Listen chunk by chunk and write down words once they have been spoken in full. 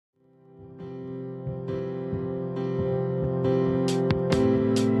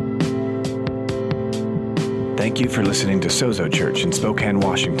Thank you for listening to Sozo Church in Spokane,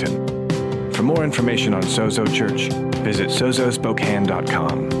 Washington. For more information on Sozo Church, visit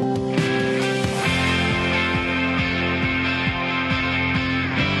sozospokane.com.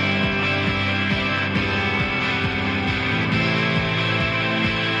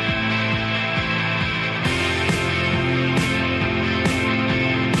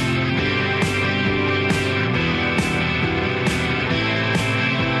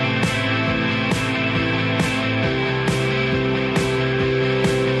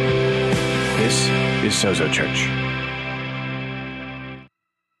 Sozo Church.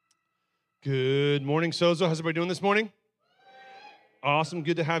 Good morning, Sozo. How's everybody doing this morning? Awesome.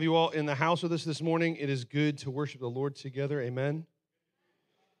 Good to have you all in the house with us this morning. It is good to worship the Lord together. Amen.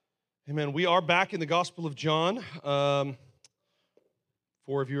 Amen. We are back in the Gospel of John. 4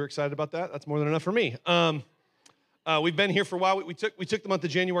 of you are excited about that. That's more than enough for me. We've been here for a while. We took the month of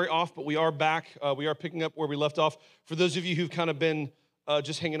January off, but we are back. We are picking up where we left off. For those of you who've kind of been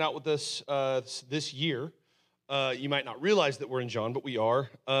just hanging out with us this year, you might not realize that we're in John, but we are.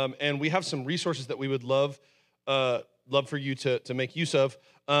 And we have some resources that we would love for you to make use of.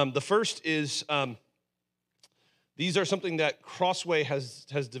 The first is, these are something that Crossway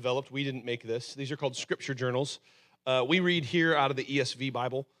has developed. We didn't make this. These are called scripture journals. We read here out of the ESV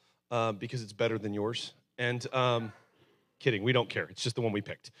Bible because it's better than yours. And kidding, we don't care. It's just the one we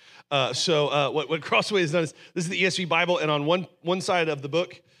picked. What Crossway has done is, this is the ESV Bible, and on one side of the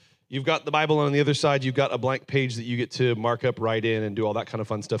book, you've got the Bible, and on the other side, you've got a blank page that you get to mark up, write in, and do all that kind of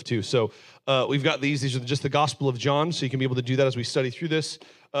fun stuff too. So we've got these. These are just the Gospel of John, so you can be able to do that as we study through this.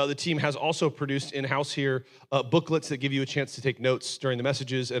 The team has also produced in-house here booklets that give you a chance to take notes during the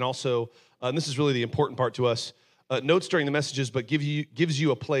messages, and also, and this is really the important part to us, notes during the messages, but gives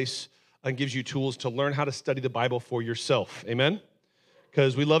you a place and gives you tools to learn how to study the Bible for yourself. Amen?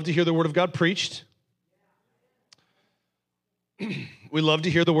 Because we love to hear the Word of God preached. We love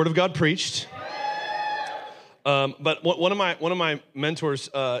to hear the Word of God preached. But one of my mentors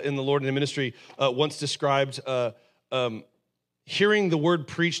in the Lord and in ministry once described hearing the Word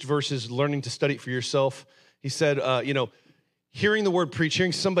preached versus learning to study it for yourself. He said, hearing the Word preached,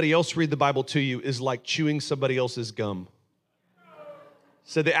 hearing somebody else read the Bible to you is like chewing somebody else's gum.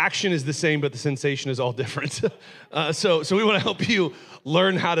 So the action is the same, but the sensation is all different. So we want to help you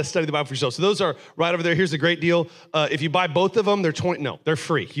learn how to study the Bible for yourself. So those are right over there. Here's a great deal. If you buy both of them, they're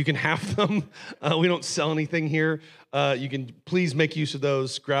free. You can have them. We don't sell anything here. You can please make use of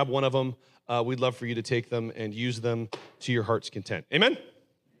those. Grab one of them. We'd love for you to take them and use them to your heart's content. Amen?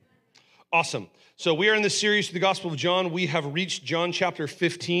 Awesome. So we are in this series through the Gospel of John. We have reached John chapter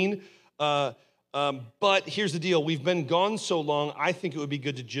 15. But here's the deal. We've been gone so long, I think it would be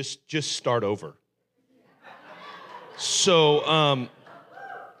good to just start over. So,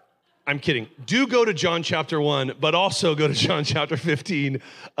 I'm kidding. Do go to John chapter 1, but also go to John chapter 15.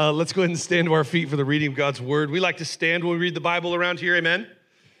 Let's go ahead and stand to our feet for the reading of God's word. We like to stand when we read the Bible around here, amen?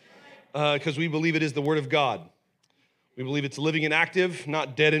 Because we believe it is the word of God. We believe it's living and active,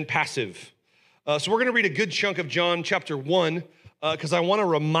 not dead and passive. So we're going to read a good chunk of John chapter 1, because I want to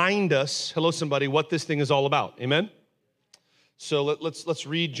remind us, hello somebody, what this thing is all about. Amen? So let's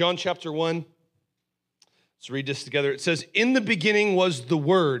read John chapter 1. Let's read this together. It says, "In the beginning was the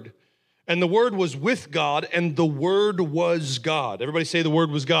Word, and the Word was with God, and the Word was God." Everybody say the Word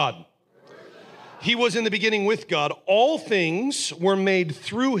was God. He was in the beginning with God. All things were made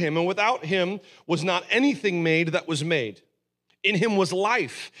through him, and without him was not anything made that was made. In him was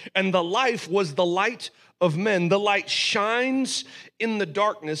life, and the life was the light of men. The light shines in the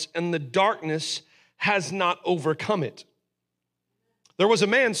darkness, and the darkness has not overcome it. There was a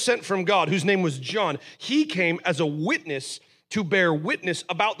man sent from God whose name was John. He came as a witness to bear witness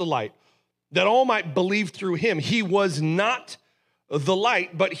about the light, that all might believe through him. He was not the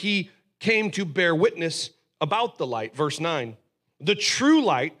light, but he came to bear witness about the light. Verse 9, the true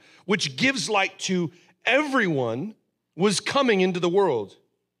light, which gives light to everyone, was coming into the world.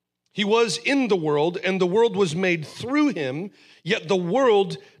 He was in the world, and the world was made through him, yet the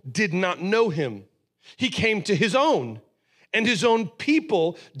world did not know him. He came to his own, and his own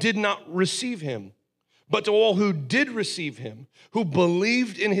people did not receive him. But to all who did receive him, who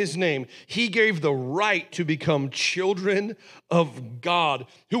believed in his name, he gave the right to become children of God,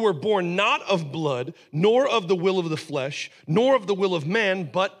 who were born not of blood, nor of the will of the flesh, nor of the will of man,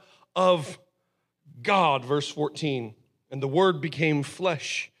 but of God. Verse 14, and the Word became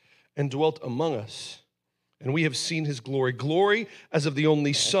flesh and dwelt among us. And we have seen his glory, glory as of the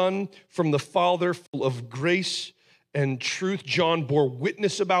only Son from the Father, full of grace and truth. John bore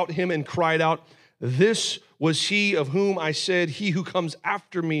witness about him and cried out, "This was he of whom I said, he who comes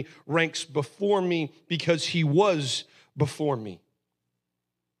after me ranks before me because he was before me.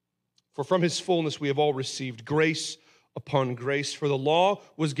 For from his fullness we have all received grace upon grace. For the law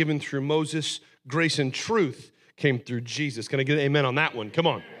was given through Moses, grace and truth came through Jesus. Can I get an amen on that one? Come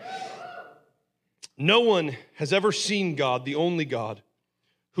on. No one has ever seen God, the only God,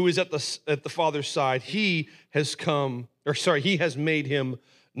 who is at the Father's side. He has made him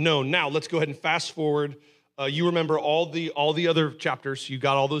known. Now, let's go ahead and fast forward. You remember all the other chapters. You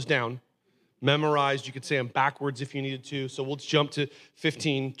got all those down, memorized. You could say them backwards if you needed to. So we'll jump to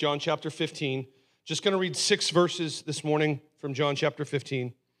 15, John chapter 15. Just going to read 6 verses this morning from John chapter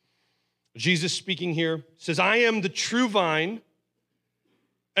 15. Jesus speaking here says, I am the true vine,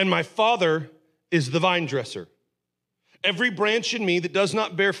 and my Father is the vine dresser. Every branch in me that does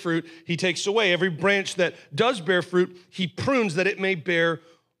not bear fruit, he takes away. Every branch that does bear fruit, he prunes that it may bear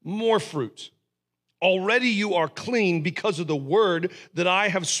more fruit. Already you are clean because of the word that I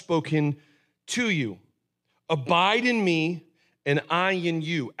have spoken to you. Abide in me, and I in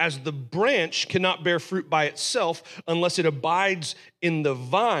you. As the branch cannot bear fruit by itself unless it abides in the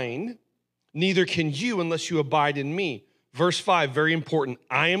vine, neither can you unless you abide in me. Verse 5, very important.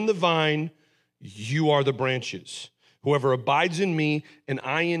 I am the vine, you are the branches. Whoever abides in me and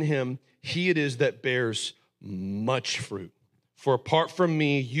I in him, he it is that bears much fruit. For apart from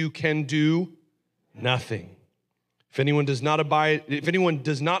me, you can do nothing. If anyone does not abide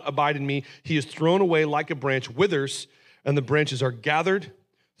in me, he is thrown away like a branch, withers, and the branches are gathered,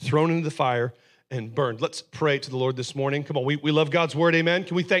 thrown into the fire, and burned. Let's pray to the Lord this morning. Come on, we love God's word, amen.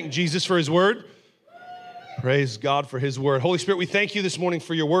 Can we thank Jesus for his word? Praise God for his word. Holy Spirit, we thank you this morning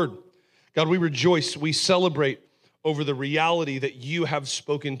for your word. God, we rejoice, we celebrate over the reality that you have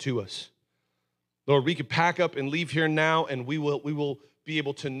spoken to us. Lord, we could pack up and leave here now, and we will be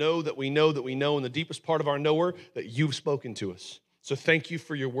able to know that we know in the deepest part of our knower that you've spoken to us. So thank you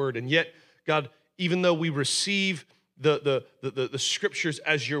for your word. And yet, God, even though we receive the scriptures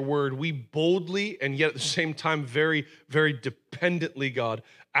as your word, we boldly and yet at the same time very, very dependently, God,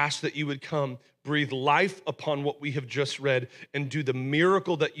 ask that you would come, breathe life upon what we have just read, and do the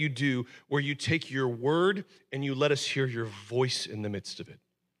miracle that you do where you take your word and you let us hear your voice in the midst of it.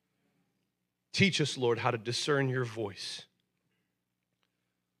 Teach us, Lord, how to discern your voice.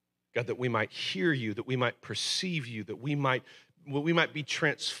 God, that we might hear you, that we might perceive you, that we might be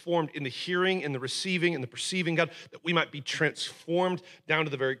transformed in the hearing, in the receiving, in the perceiving, God, that we might be transformed down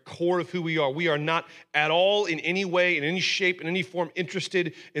to the very core of who we are. We are not at all in any way, in any shape, in any form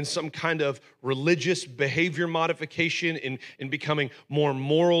interested in some kind of religious behavior modification, in becoming more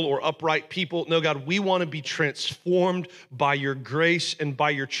moral or upright people. No, God, we want to be transformed by your grace and by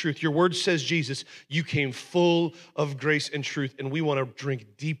your truth. Your word says, Jesus, you came full of grace and truth, and we want to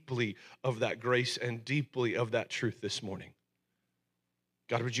drink deeply of that grace and deeply of that truth this morning.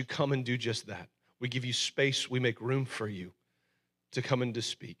 God, would you come and do just that? We give you space. We make room for you to come and to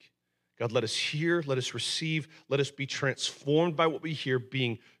speak. God, let us hear, let us receive, let us be transformed by what we hear,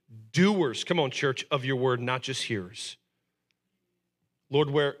 being doers, come on, church, of your word, not just hearers. Lord,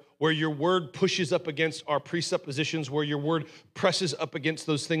 where your word pushes up against our presuppositions, where your word presses up against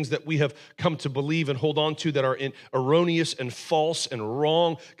those things that we have come to believe and hold on to that are erroneous and false and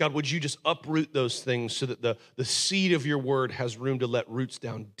wrong, God, would you just uproot those things so that the seed of your word has room to let roots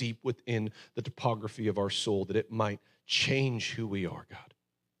down deep within the topography of our soul, that it might change who we are, God,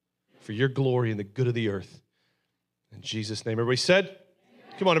 for your glory and the good of the earth. In Jesus' name, everybody said?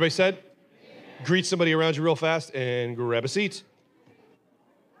 Amen. Come on, everybody said? Amen. Greet somebody around you real fast and grab a seat.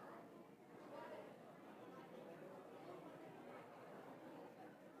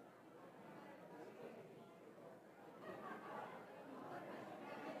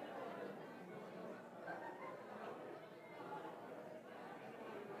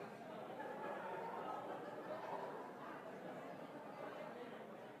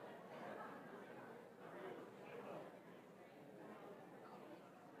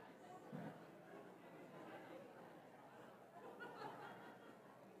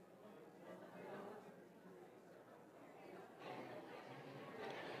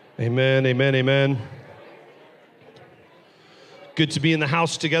 Amen, amen, amen. Good to be in the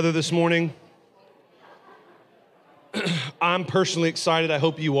house together this morning. I'm personally excited, I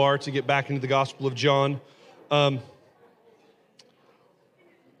hope you are, to get back into the Gospel of John. For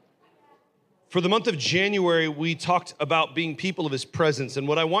the month of January, we talked about being people of his presence, and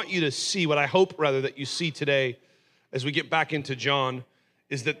what I want you to see, what I hope rather that you see today as we get back into John,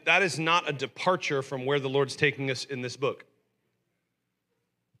 is that is not a departure from where the Lord's taking us in this book.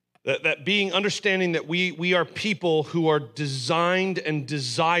 That being understanding that we are people who are designed and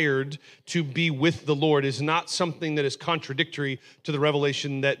desired to be with the Lord is not something that is contradictory to the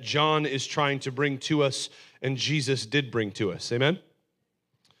revelation that John is trying to bring to us and Jesus did bring to us. Amen?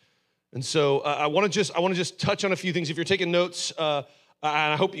 And so I want to just touch on a few things. If you're taking notes, and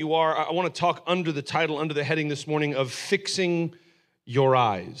I hope you are, I want to talk under the title, under the heading this morning of fixing your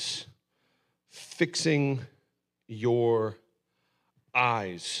eyes. Fixing your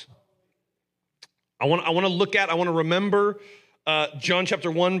eyes. I want to remember John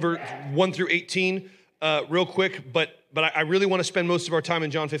chapter 1, verse 1 through 18 real quick, but I really want to spend most of our time in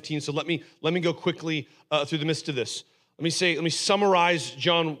John 15, so let me go quickly through the midst of this. Let me summarize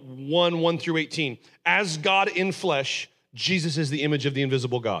John 1 through 18. As God in flesh, Jesus is the image of the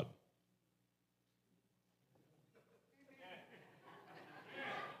invisible God.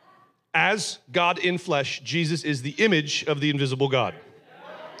 As God in flesh, Jesus is the image of the invisible God.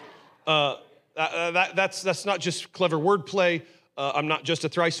 That's not just clever wordplay. I'm not just a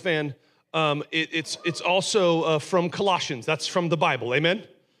Thrice fan. It's also from Colossians. That's from the Bible. Amen?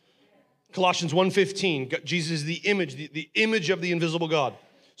 Colossians 1:15. Jesus is the image of the invisible God.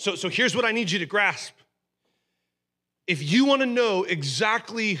 So here's what I need you to grasp. If you want to know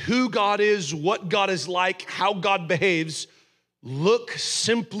exactly who God is, what God is like, how God behaves, look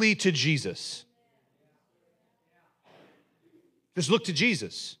simply to Jesus. Just look to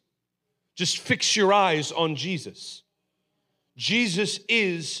Jesus. Just fix your eyes on Jesus. Jesus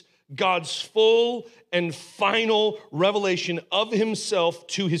is God's full and final revelation of himself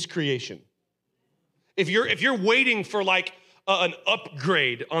to his creation. If you're waiting for like an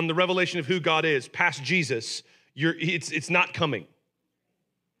upgrade on the revelation of who God is past Jesus, it's not coming.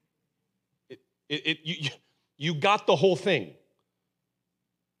 You got the whole thing.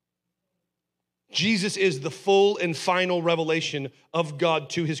 Jesus is the full and final revelation of God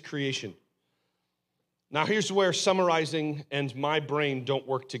to his creation. Now, here's where summarizing and my brain don't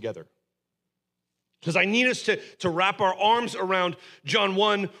work together. Because I need us to wrap our arms around John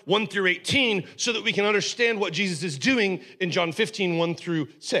 1 through 18, so that we can understand what Jesus is doing in John 15, 1 through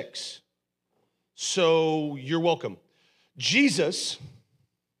 6. So you're welcome. Jesus,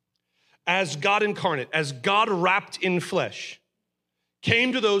 as God incarnate, as God wrapped in flesh,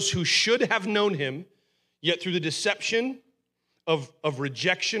 came to those who should have known him, yet through the deception of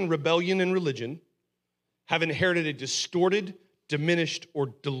rejection, rebellion, and religion, have inherited a distorted, diminished,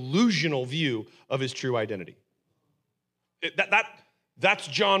 or delusional view of his true identity. That's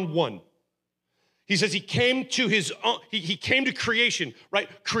John 1. He says he came to his own, he came to creation, right?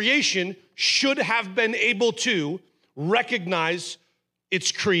 Creation should have been able to recognize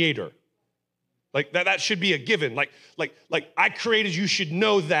its creator. Like that should be a given. Like I created, you should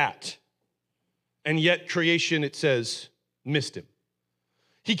know that. And yet creation, it says, missed him.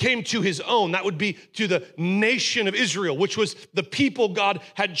 He came to his own. That would be to the nation of Israel, which was the people God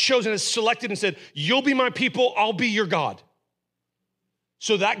had chosen, has selected and said, you'll be my people, I'll be your God.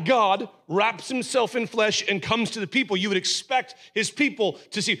 So that God wraps himself in flesh and comes to the people. You would expect his people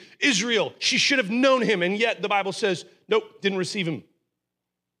to see Israel. She should have known him. And yet the Bible says, nope, didn't receive him.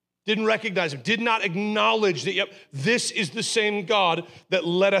 Didn't recognize him, did not acknowledge that, yep, this is the same God that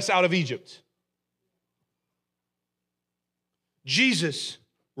led us out of Egypt. Jesus,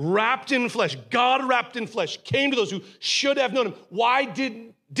 wrapped in flesh, God wrapped in flesh, came to those who should have known him. Why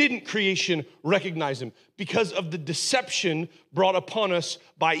didn't creation recognize him? Because of the deception brought upon us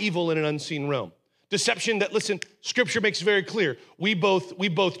by evil in an unseen realm. Deception that, listen, Scripture makes very clear. We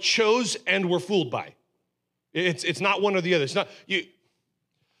both chose and were fooled by. It's not one or the other. It's not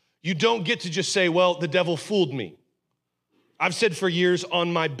you don't get to just say, well, the devil fooled me. I've said for years,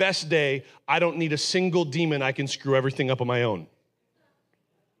 on my best day, I don't need a single demon. I can screw everything up on my own.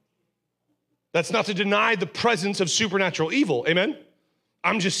 That's not to deny the presence of supernatural evil, amen?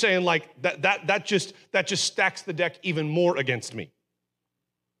 I'm just saying like that just stacks the deck even more against me.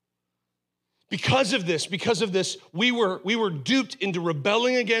 Because of this, we were duped into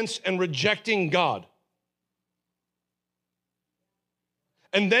rebelling against and rejecting God.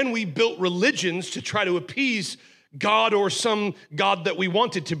 And then we built religions to try to appease God or some God that we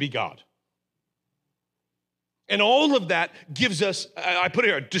wanted to be God. And all of that gives us, I put it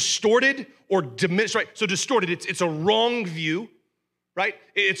here, distorted or diminished, right? So distorted, it's a wrong view, right?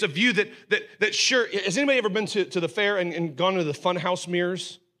 It's a view that sure, has anybody ever been to the fair and gone to the funhouse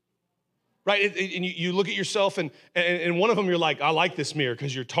mirrors? Right, and you look at yourself, and one of them you're like, I like this mirror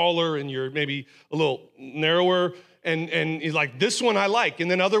because you're taller and you're maybe a little narrower. and he's like, this one I like.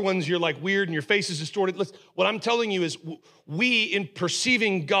 And then other ones you're like weird and your face is distorted. What I'm telling you is we, in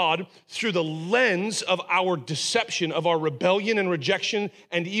perceiving God through the lens of our deception, of our rebellion and rejection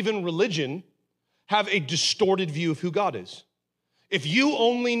and even religion, have a distorted view of who God is. If you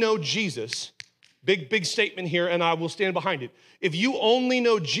only know Jesus, big statement here, and I will stand behind it. If you only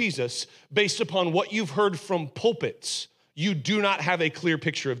know Jesus based upon what you've heard from pulpits, you do not have a clear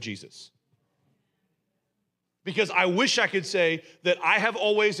picture of Jesus. Because I wish I could say that I have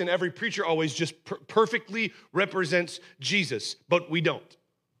always and every preacher always just perfectly represents Jesus, but we don't.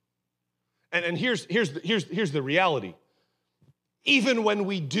 And here's the reality. Even when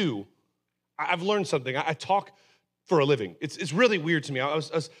we do, I've learned something. I talk for a living. It's really weird to me. I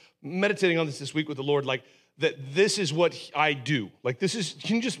was meditating on this week with the Lord, like that this is what I do. Like this is,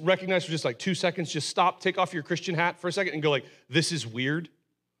 can you just recognize for just like 2 seconds, just stop, take off your Christian hat for a second and go like, this is weird.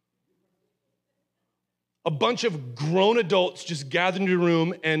 A bunch of grown adults just gathered in a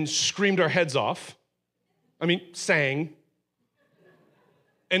room and screamed our heads off. I mean, sang.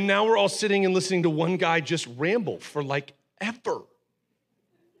 And now we're all sitting and listening to one guy just ramble for like ever.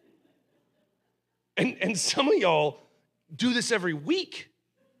 And some of y'all do this every week.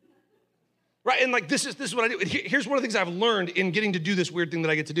 Right? And like this is what I do. Here's one of the things I've learned in getting to do this weird thing that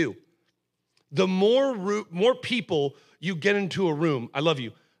I get to do. The more people you get into a room, I love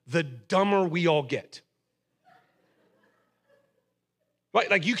you, the dumber we all get. Right?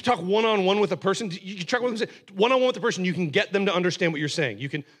 Like you can talk one-on-one with a person, you can talk one-on-one with a person, you can get them to understand what you're saying. You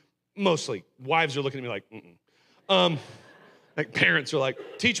can, mostly, wives are looking at me like, like parents are like,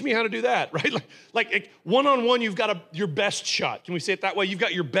 teach me how to do that, right? Like one-on-one, you've got your best shot. Can we say it that way? You've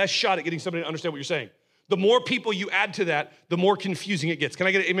got your best shot at getting somebody to understand what you're saying. The more people you add to that, the more confusing it gets. Can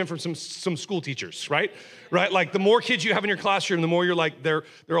I get an amen from some school teachers, right? Right? Like the more kids you have in your classroom, the more you're like, they're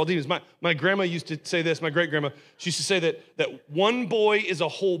all demons. My grandma used to say this, my great-grandma, she used to say that one boy is a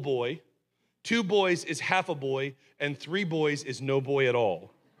whole boy, 2 boys is half a boy, and 3 boys is no boy at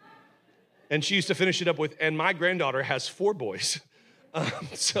all. And she used to finish it up with, and my granddaughter has 4 boys.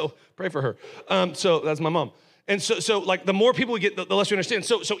 So pray for her. So that's my mom. And so like the more people we get, the less we understand.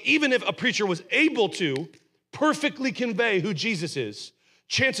 So even if a preacher was able to perfectly convey who Jesus is,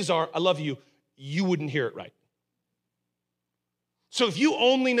 chances are, I love you, you wouldn't hear it right. So if you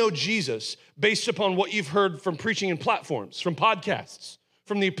only know Jesus based upon what you've heard from preaching and platforms, from podcasts,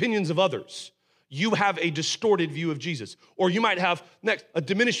 from the opinions of others, you have a distorted view of Jesus. Or you might have, next, a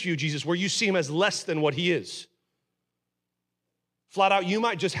diminished view of Jesus where you see him as less than what he is. Flat out, you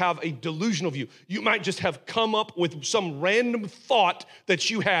might just have a delusional view. You might just have come up with some random thought that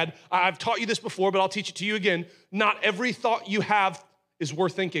you had. I've taught you this before, but I'll teach it to you again. Not every thought you have is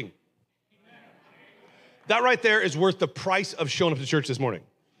worth thinking. That right there is worth the price of showing up to church this morning.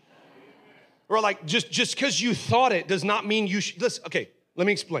 Or like, just because you thought it does not mean you should. Listen, okay, let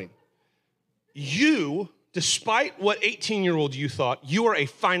me explain. You, despite what 18-year-old you thought, you are a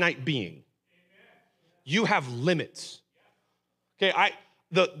finite being. You have limits. Okay,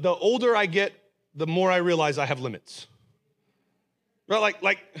 the older I get, the more I realize I have limits. Right,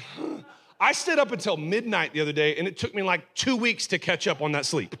 like I stayed up until midnight the other day, and it took me like 2 weeks to catch up on that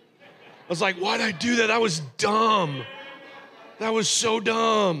sleep. I was like, why'd I do that? That was dumb. That was so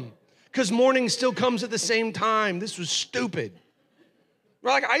dumb. Because morning still comes at the same time. This was stupid.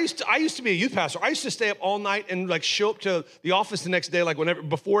 Right, like I used to be a youth pastor. I used to stay up all night and like show up to the office the next day, like whenever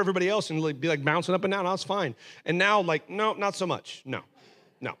before everybody else, and like, be like bouncing up and down. I was fine. And now, like, no, not so much. No.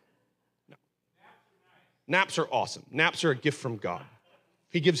 Naps are awesome. Naps are a gift from God.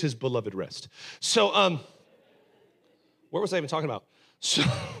 He gives his beloved rest. So, where was I even talking about? So,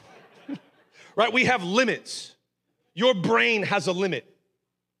 right, we have limits. Your brain has a limit.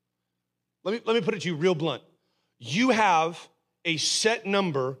 Let me put it to you real blunt. You have a set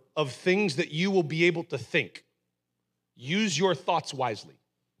number of things that you will be able to think. Use your thoughts wisely.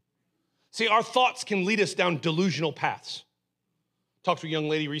 See, our thoughts can lead us down delusional paths. Talked to a young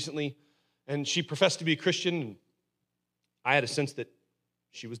lady recently, and she professed to be a Christian, and I had a sense that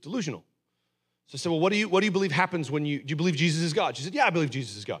she was delusional. So I said, well, what do you believe happens when do you believe Jesus is God? She said, yeah, I believe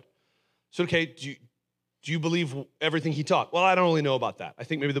Jesus is God. So, okay, do you believe everything he taught? Well, I don't really know about that. I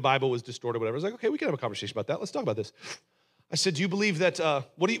think maybe the Bible was distorted or whatever. I was like, okay, we can have a conversation about that. Let's talk about this. I said, do you believe that,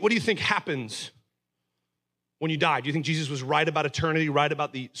 what do you think happens when you die? Do you think Jesus was right about eternity, right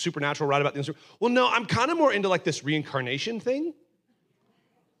about the supernatural, right about the unsupernatural? Well, no, I'm kind of more into like this reincarnation thing.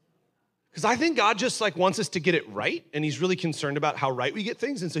 Because I think God just like wants us to get it right, and he's really concerned about how right we get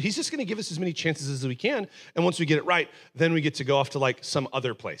things. And so he's just gonna give us as many chances as we can. And once we get it right, then we get to go off to like some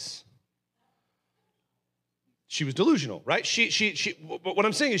other place. She was delusional, right? What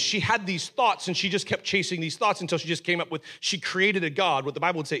I'm saying is she had these thoughts and she just kept chasing these thoughts until she just came up with, she created a God, what the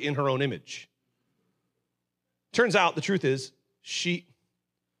Bible would say, in her own image. Turns out the truth is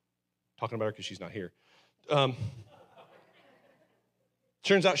talking about her because she's not here.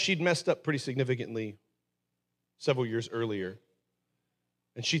 Turns out she'd messed up pretty significantly several years earlier,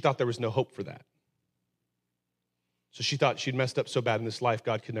 and she thought there was no hope for that. So she thought she'd messed up so bad in this life,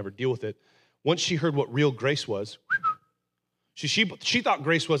 God could never deal with it. Once she heard what real grace was, she thought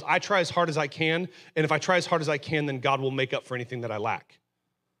grace was, I try as hard as I can, and if I try as hard as I can, then God will make up for anything that I lack.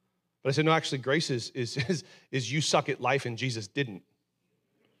 But I said, no, actually, grace is you suck at life and Jesus didn't.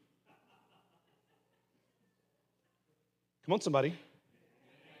 Come on, somebody.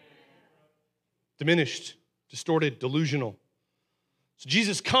 Diminished, distorted, delusional. So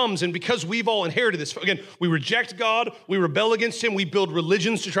Jesus comes, and because we've all inherited this, again, we reject God, we rebel against him, we build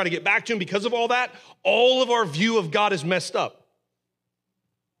religions to try to get back to him. Because of all that, all of our view of God is messed up.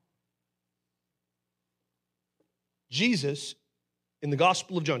 Jesus, in the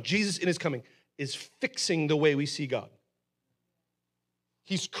Gospel of John, Jesus in his coming, is fixing the way we see God.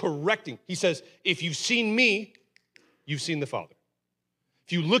 He's correcting. He says, if you've seen me, you've seen the Father.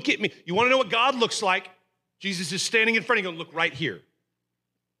 If you look at me, you want to know what God looks like, Jesus is standing in front of you, look right here.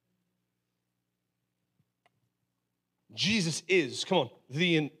 Jesus is, come on,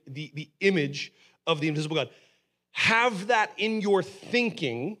 the image of the invisible God. Have that in your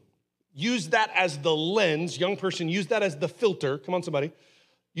thinking. Use that as the lens. Young person, use that as the filter. Come on, somebody.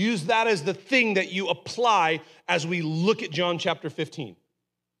 Use that as the thing that you apply as we look at John chapter 15.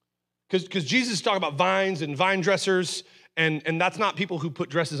 Because Jesus is talking about vines and vine dressers, and that's not people who put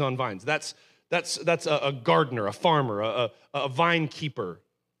dresses on vines. That's a gardener, a farmer, a vine keeper.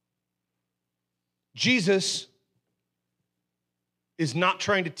 Jesus is not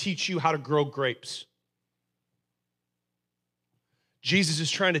trying to teach you how to grow grapes. Jesus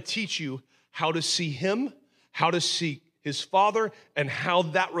is trying to teach you how to see him, how to see his Father, and how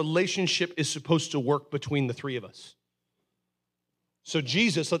that relationship is supposed to work between the three of us. So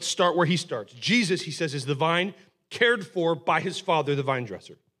Jesus, let's start where he starts. Jesus, he says, is the vine cared for by his Father, the vine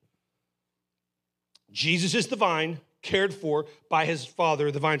dresser. Jesus is the vine cared for by his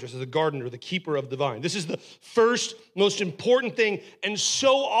Father, the vine dresser, the gardener, the keeper of the vine. This is the first most important thing, and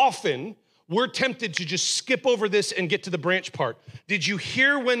so often we're tempted to just skip over this and get to the branch part. Did you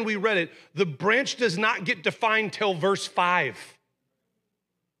hear when we read it? The branch does not get defined till verse 5.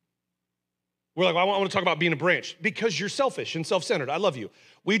 We're like, well, I want to talk about being a branch because you're selfish and self-centered. I love you.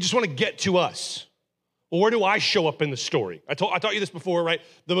 We just want to get to us. Well, where do I show up in the story? I taught you this before, right?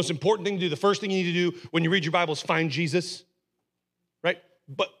 The most important thing to do, the first thing you need to do when you read your Bible is find Jesus, right?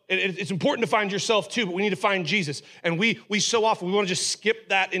 But it's important to find yourself too, but we need to find Jesus. And we so often, we want to just skip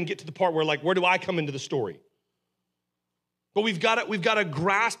that and get to the part where like, where do I come into the story? But we've got to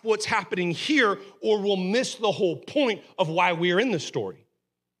grasp what's happening here or we'll miss the whole point of why we're in the story,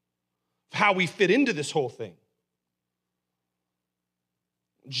 of how we fit into this whole thing.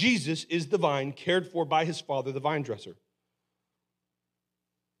 Jesus is the vine cared for by his Father, the vine dresser.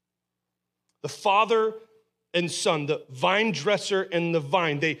 The Father and Son, the vine dresser and the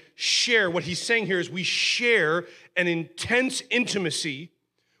vine, they share. What he's saying here is we share an intense intimacy.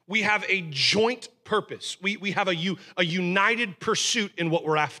 We have a joint purpose. We have a united pursuit in what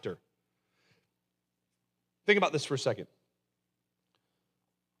we're after. Think about this for a second.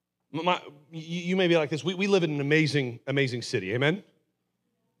 You may be like this. We live in an amazing, amazing city. Amen?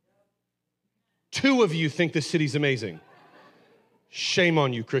 2 of you think this city's amazing. Shame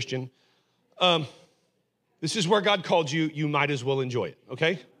on you, Christian. This is where God called you. You might as well enjoy it,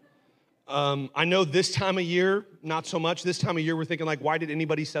 okay? I know this time of year, not so much. This time of year, we're thinking like, why did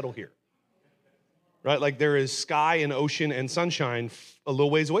anybody settle here? Right? Like there is sky and ocean and sunshine a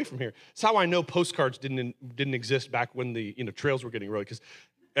little ways away from here. It's how I know postcards didn't exist back when the trails were getting road, because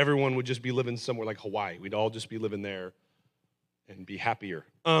everyone would just be living somewhere like Hawaii. We'd all just be living there and be happier.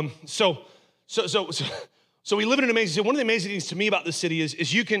 So we live in an amazing city. One of the amazing things to me about this city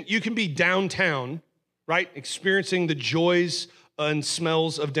is you can be downtown, right? Experiencing the joys and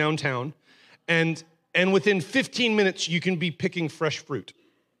smells of downtown. And within 15 minutes, you can be picking fresh fruit.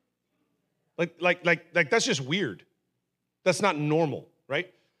 Like that's just weird. That's not normal, right?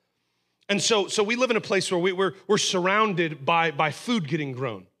 And so we live in a place where we're surrounded by food getting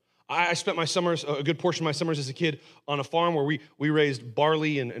grown. I spent my summers, a good portion of my summers as a kid, on a farm where we raised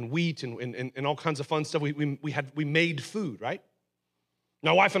barley and wheat and all kinds of fun stuff. We made food, right?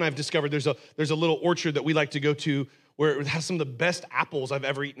 My wife and I have discovered there's a little orchard that we like to go to where it has some of the best apples I've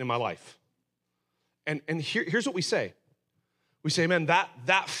ever eaten in my life. And here's what we say. We say, man,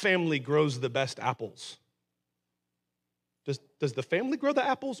 that family grows the best apples. Does the family grow the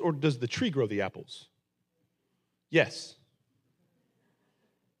apples or does the tree grow the apples? Yes.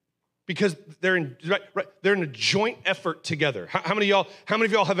 Because they're in a joint effort together. How many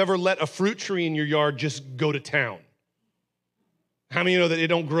of y'all have ever let a fruit tree in your yard just go to town? How many of you know that it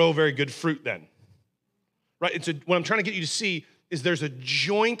don't grow very good fruit then? Right? What I'm trying to get you to see is there's a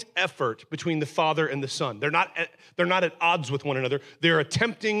joint effort between the Father and the Son. They're not at odds with one another. They're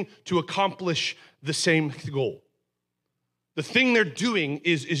attempting to accomplish the same goal. The thing they're doing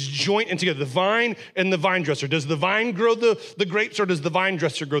is joint and together. The vine and the vine dresser. Does the vine grow the grapes or does the vine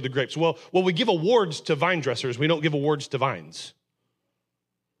dresser grow the grapes? Well, we give awards to vine dressers. We don't give awards to vines.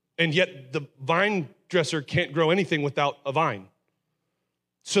 And yet the vine dresser can't grow anything without a vine.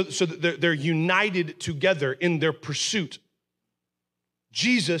 So they're united together in their pursuit.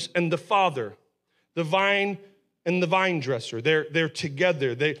 Jesus and the Father, the vine and the vine dresser, they're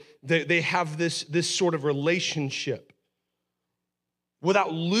together. They have this sort of relationship.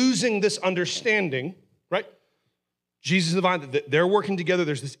 Without losing this understanding, right? Jesus and the vine, they're working together.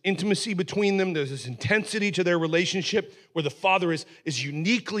 There's this intimacy between them. There's this intensity to their relationship where the Father is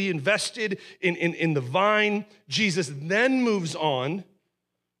uniquely invested in the vine. Jesus then moves on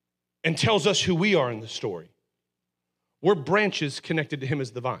and tells us who we are in the story. We're branches connected to him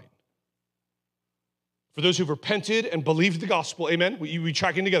as the vine. For those who've repented and believed the gospel, amen? We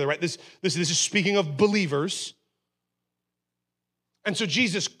tracking together, right? This is speaking of believers. And so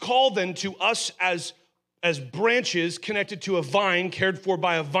Jesus called then to us as branches connected to a vine, cared for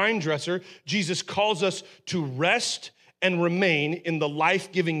by a vine dresser. Jesus calls us to rest and remain in the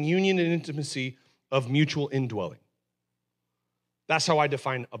life-giving union and intimacy of mutual indwelling. That's how I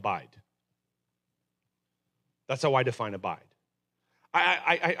define abide. That's how I define abide.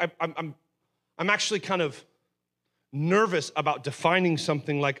 I'm actually kind of nervous about defining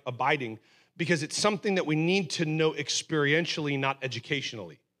something like abiding because it's something that we need to know experientially, not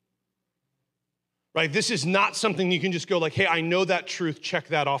educationally. Right? This is not something you can just go like, hey, I know that truth, check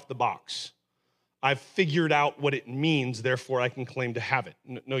that off the box. I've figured out what it means, therefore I can claim to have it.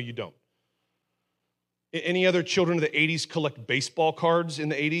 No, you don't. Any other children of the 80s collect baseball cards in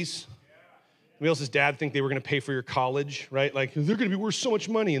the 80s? Anybody else's dad think they were going to pay for your college, right? Like, they're going to be worth so much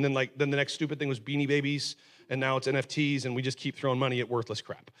money. And then the next stupid thing was Beanie Babies, and now it's NFTs, and we just keep throwing money at worthless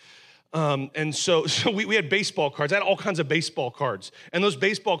crap. And so we had baseball cards. I had all kinds of baseball cards. And those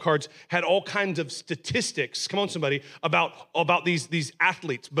baseball cards had all kinds of statistics, come on somebody, about these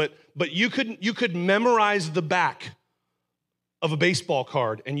athletes. But you could memorize the back of a baseball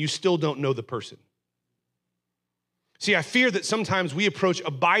card and you still don't know the person. See, I fear that sometimes we approach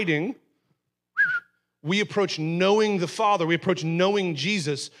abiding, we approach knowing the Father, we approach knowing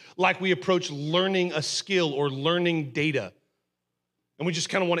Jesus like we approach learning a skill or learning data. And we just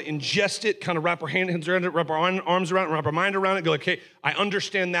kind of want to ingest it, kind of wrap our hands around it, wrap our arms around it, wrap our mind around it, go like, okay, I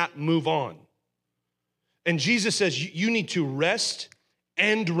understand that, move on. And Jesus says you need to rest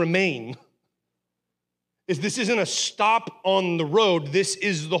and remain. This isn't a stop on the road, this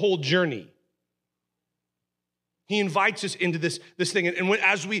is the whole journey. He invites us into this thing. And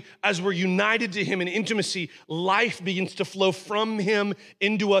as we're united to him in intimacy, life begins to flow from him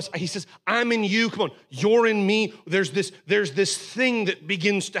into us. He says, I'm in you. Come on, you're in me. There's this thing that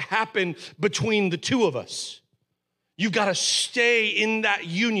begins to happen between the two of us. You've got to stay in that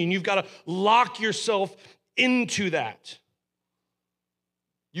union. You've got to lock yourself into that.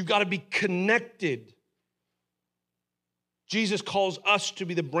 You've got to be connected. Jesus calls us to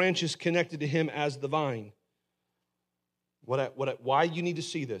be the branches connected to him as the vine. Why you need to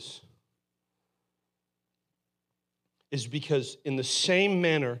see this is because in the same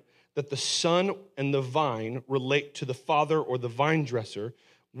manner that the Son and the vine relate to the Father or the vine dresser,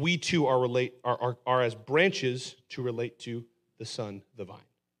 we too are as branches to relate to the Son, the vine.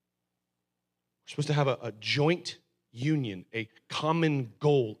 We're supposed to have a joint union, a common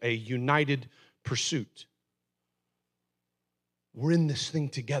goal, a united pursuit. We're in this thing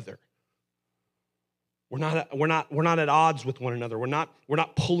together. We're not at odds with one another. We're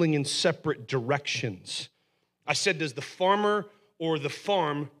not pulling in separate directions. I said, does the farmer or the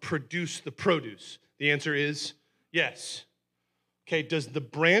farm produce the produce? The answer is yes. Okay, does the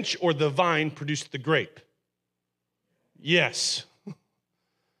branch or the vine produce the grape? Yes.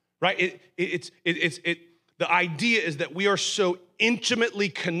 Right? The idea is that we are so intimately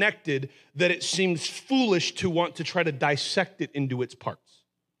connected that it seems foolish to want to try to dissect it into its parts.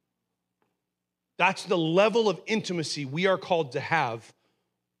 That's the level of intimacy we are called to have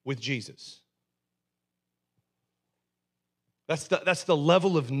with Jesus. That's the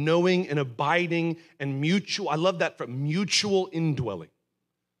level of knowing and abiding and mutual. I love that, from mutual indwelling.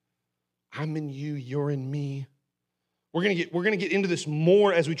 I'm in you, you're in me. We're gonna get into this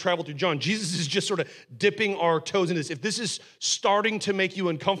more as we travel through John. Jesus is just sort of dipping our toes into this. If this is starting to make you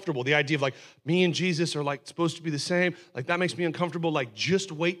uncomfortable, the idea of like me and Jesus are like supposed to be the same, like that makes me uncomfortable, like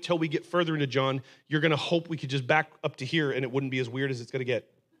just wait till we get further into John. You're gonna hope we could just back up to here and it wouldn't be as weird as it's gonna get.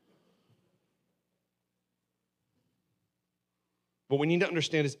 What we need to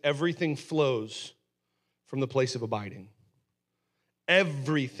understand is everything flows from the place of abiding.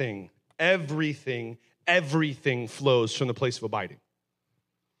 Everything flows from the place of abiding.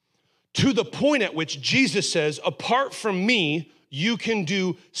 To the point at which Jesus says, apart from me, you can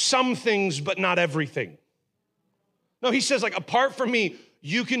do some things, but not everything. No, he says, like, apart from me,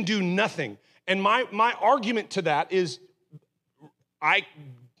 you can do nothing. And my argument to that is,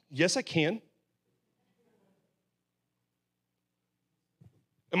 yes, I can.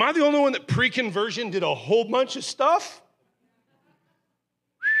 Am I the only one that pre-conversion did a whole bunch of stuff?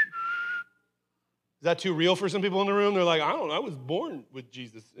 Is that too real for some people in the room? They're like, I don't know, I was born with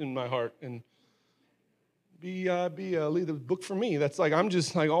Jesus in my heart. And leave the book for me. That's like, I'm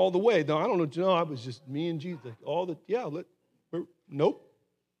just like all the way. No, I don't know, I was just me and Jesus. Like, nope.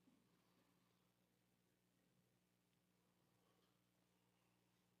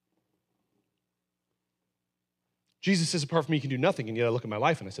 Jesus says, apart from me, you can do nothing. And yet I look at my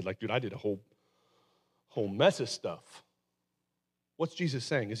life and I said, like, dude, I did a whole mess of stuff. What's Jesus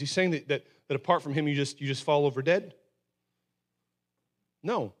saying? Is he saying that apart from him, you just fall over dead?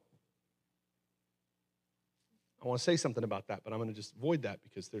 No. I want to say something about that, but I'm going to just avoid that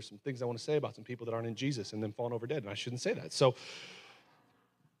because there's some things I want to say about some people that aren't in Jesus and then falling over dead, and I shouldn't say that. So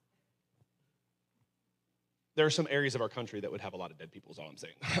there are some areas of our country that would have a lot of dead people is all I'm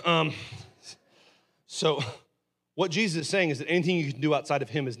saying. So what Jesus is saying is that anything you can do outside of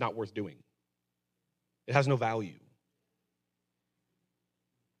him is not worth doing. It has no value.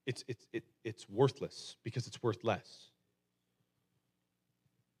 It's worthless because it's worth less.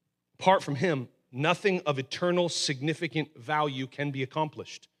 Apart from him, nothing of eternal significant value can be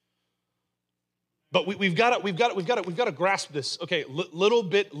accomplished. But we've got to grasp this. Okay, little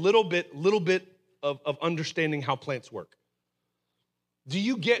bit of understanding how plants work. Do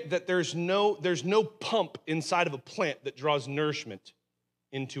you get that there's no pump inside of a plant that draws nourishment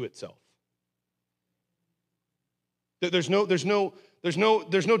into itself? There's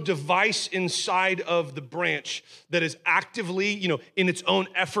no device inside of the branch that is actively, in its own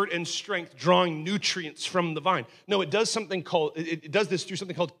effort and strength, drawing nutrients from the vine. No, it does this through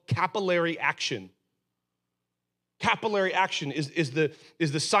something called capillary action. Capillary action is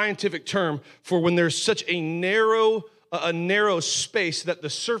the scientific term for when there's such a narrow space that the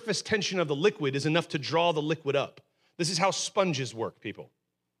surface tension of the liquid is enough to draw the liquid up. This is how sponges work, people.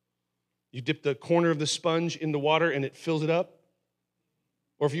 You dip the corner of the sponge in the water and it fills it up.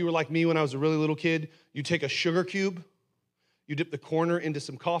 Or if you were like me when I was a really little kid, you take a sugar cube, you dip the corner into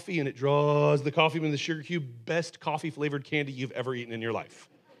some coffee and it draws the coffee into the sugar cube. Best coffee-flavored candy you've ever eaten in your life.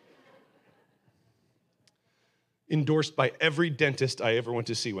 Endorsed by every dentist I ever went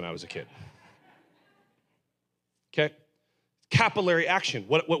to see when I was a kid. Okay? Capillary action.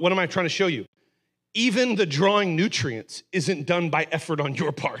 What am I trying to show you? Even the drawing nutrients isn't done by effort on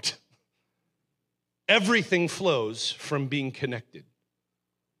your part. Everything flows from being connected.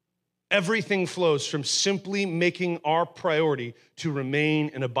 Everything flows from simply making our priority to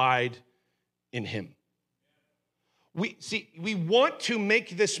remain and abide in him. We want to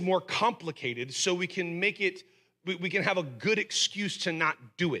make this more complicated so we can we can have a good excuse to not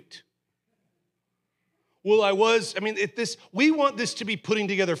do it. Well, we want this to be putting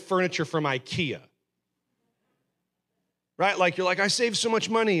together furniture from IKEA. Right? Like, you're like, I saved so much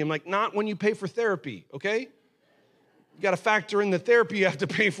money. I'm like, not when you pay for therapy, okay? You got to factor in the therapy you have to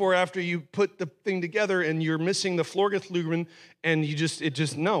pay for after you put the thing together and you're missing the Florgatlugren and you're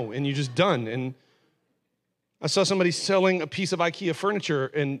just done. And I saw somebody selling a piece of IKEA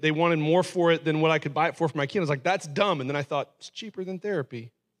furniture and they wanted more for it than what I could buy it for from IKEA. And I was like, that's dumb. And then I thought, it's cheaper than therapy.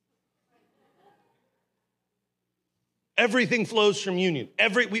 Everything flows from union.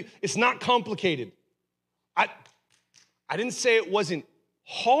 It's not complicated. I didn't say it wasn't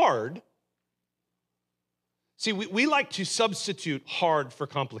hard. See, we like to substitute hard for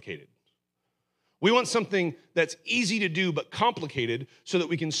complicated. We want something that's easy to do but complicated so that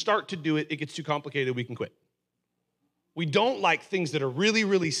we can start to do it. It gets too complicated, we can quit. We don't like things that are really,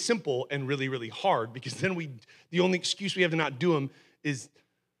 really simple and really, really hard because then the only excuse we have to not do them is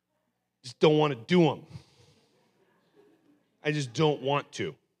just don't want to do them. I just don't want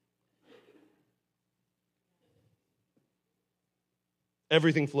to.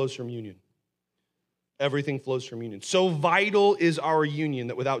 Everything flows from union. Everything flows from union. So vital is our union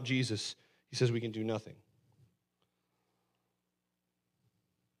that without Jesus, he says we can do nothing.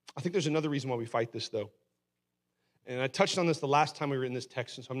 I think there's another reason why we fight this, though. And I touched on this the last time we were in this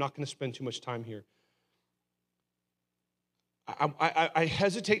text, and so I'm not going to spend too much time here. I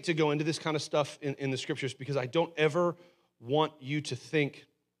hesitate to go into this kind of stuff in the scriptures because I don't ever want you to think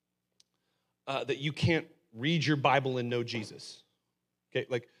that you can't read your Bible and know Jesus. Okay,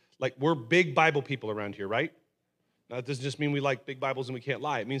 like we're big Bible people around here, right? Now, that doesn't just mean we like big Bibles and we can't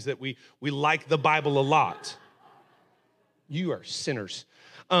lie. It means that we like the Bible a lot. You are sinners.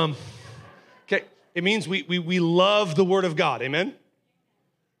 Okay, it means we love the Word of God, amen?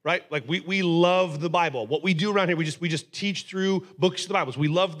 Right? Like we love the Bible. What we do around here, we just teach through books of the Bible. We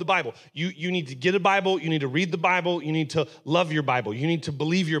love the Bible. You need to get a Bible. You need to read the Bible. You need to love your Bible. You need to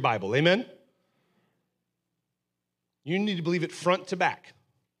believe your Bible. Amen? You need to believe it front to back.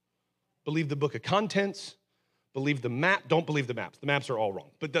 Believe the book of contents. Believe the map. Don't believe the maps. The maps are all wrong.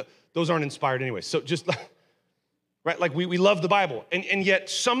 But those aren't inspired anyway. So just, right, like we love the Bible. And yet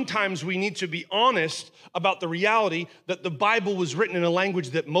sometimes we need to be honest about the reality that the Bible was written in a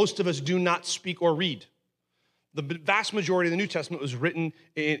language that most of us do not speak or read. The vast majority of the New Testament was written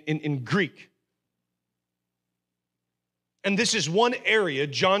in Greek. And this is one area,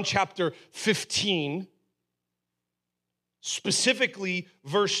 John chapter 15, specifically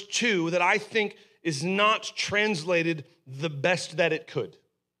verse 2, that I think is not translated the best that it could.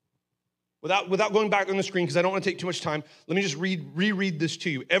 Without going back on the screen, because I don't want to take too much time, let me just reread this to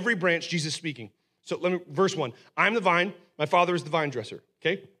you. Every branch, Jesus speaking. So verse 1, I'm the vine, my Father is the vine dresser,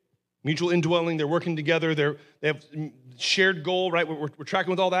 okay? Mutual indwelling, they're working together, they have shared goal, right? We're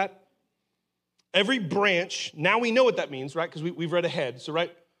tracking with all that. Every branch, now we know what that means, right? Because we've read ahead, so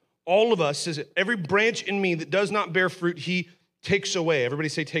right? All of us, says every branch in me that does not bear fruit, he takes away. Everybody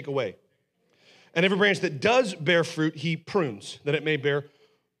say take away. And every branch that does bear fruit, he prunes, that it may bear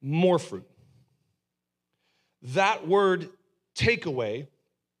more fruit. That word takeaway,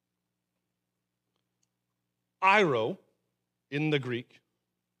 airo, in the Greek,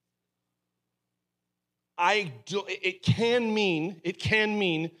 it can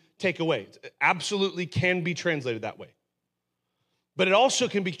mean take away. It absolutely can be translated that way. But it also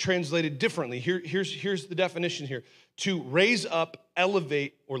can be translated differently. Here's the definition here. To raise up,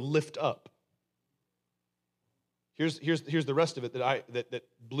 elevate, or lift up. Here's the rest of it that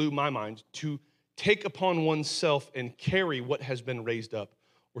blew my mind. To take upon oneself and carry what has been raised up,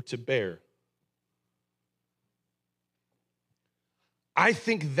 or to bear. I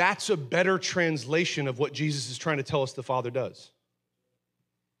think that's a better translation of what Jesus is trying to tell us the Father does.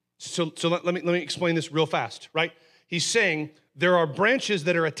 So let me explain this real fast, right? He's saying there are branches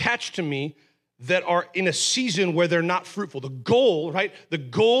that are attached to me that are in a season where they're not fruitful. The goal, right? The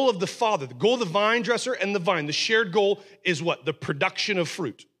goal of the Father, the goal of the vine dresser and the vine, the shared goal is what? The production of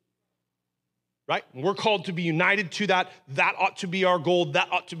fruit. Right? And we're called to be united to that. That ought to be our goal. That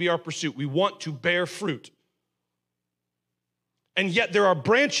ought to be our pursuit. We want to bear fruit. And yet there are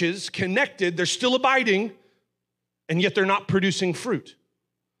branches connected, they're still abiding, and yet they're not producing fruit.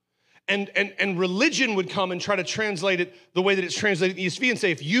 And religion would come and try to translate it the way that it's translated in the ESV and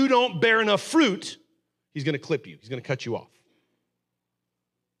say, if you don't bear enough fruit, he's going to clip you. He's going to cut you off.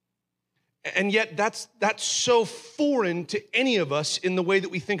 And yet that's so foreign to any of us in the way that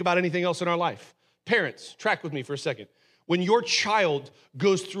we think about anything else in our life. Parents, track with me for a second. When your child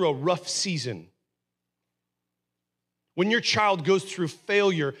goes through a rough season, when your child goes through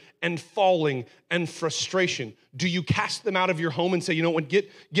failure and falling and frustration, do you cast them out of your home and say, you know what, get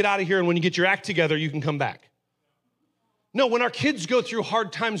out of here, and when you get your act together, you can come back? No, when our kids go through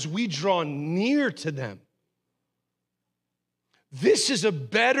hard times, we draw near to them. This is a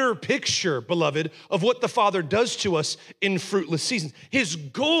better picture, beloved, of what the Father does to us in fruitless seasons. His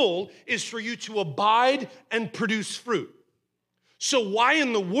goal is for you to abide and produce fruit. So why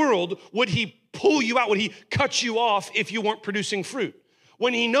in the world would he pull you out, would he cut you off if you weren't producing fruit?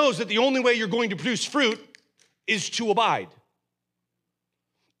 When he knows that the only way you're going to produce fruit is to abide.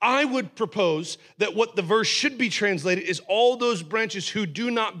 I would propose that what the verse should be translated is all those branches who do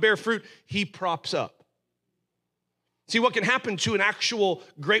not bear fruit, he props up. See, what can happen to an actual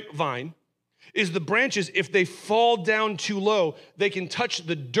grapevine is the branches, if they fall down too low, they can touch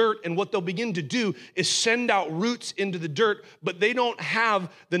the dirt, and what they'll begin to do is send out roots into the dirt, but they don't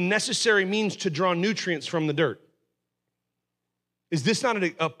have the necessary means to draw nutrients from the dirt. Is this not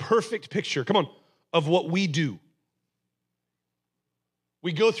a perfect picture, come on, of what we do?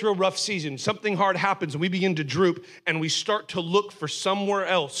 We go through a rough season, something hard happens, and we begin to droop, and we start to look for somewhere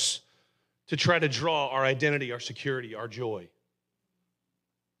else to try to draw our identity, our security, our joy.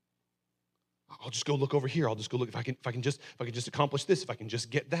 I'll just go look over here. I'll just go look if I can just accomplish this, if I can just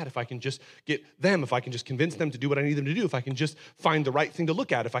get that, if I can just get them, if I can just convince them to do what I need them to do, if I can just find the right thing to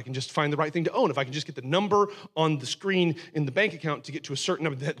look at, if I can just find the right thing to own, if I can just get the number on the screen in the bank account to get to a certain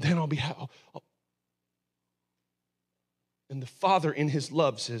number, then I'll be happy. And the Father in his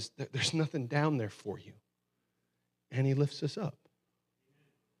love says, there's nothing down there for you. And he lifts us up.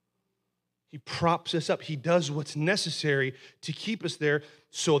 He props us up. He does what's necessary to keep us there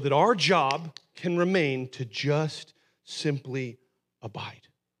so that our job can remain to just simply abide.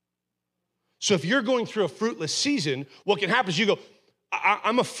 So if you're going through a fruitless season, what can happen is you go,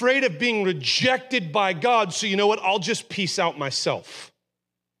 I'm afraid of being rejected by God, so you know what? I'll just peace out myself.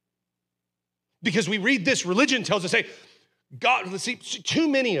 Because we read this, religion tells us, hey, God, let's see, too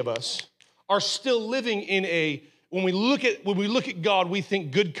many of us are still living in a, when we look at God, we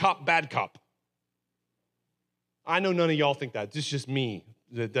think good cop, bad cop. I know none of y'all think that. It's just me.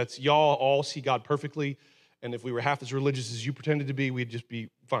 That's y'all all see God perfectly, and if we were half as religious as you pretended to be, we'd just be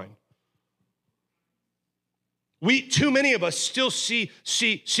fine. Too many of us still see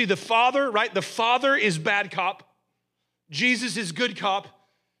the Father, right? The Father is bad cop, Jesus is good cop,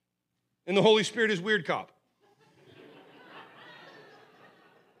 and the Holy Spirit is weird cop.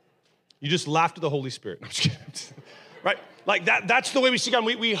 You just laughed at the Holy Spirit. No, I'm just kidding. Right? Like that's the way we see God.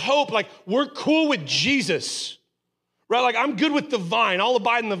 We hope, like, we're cool with Jesus. Right? Like, I'm good with the vine. I'll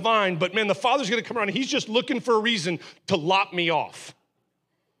abide in the vine. But, man, the Father's going to come around, and he's just looking for a reason to lop me off.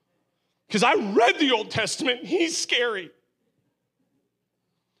 Because I read the Old Testament. He's scary.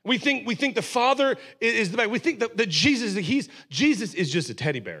 We think the Father is the bad. We think that Jesus is just a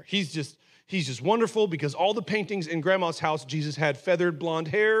teddy bear. He's just wonderful because all the paintings in Grandma's house, Jesus had feathered blonde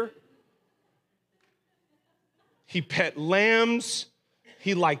hair. He pet lambs.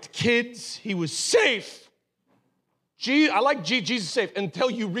 He liked kids. He was safe. I like Jesus safe until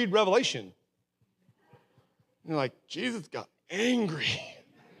you read Revelation. You're like, Jesus got angry.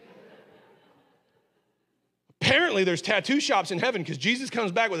 Apparently, there's tattoo shops in heaven because Jesus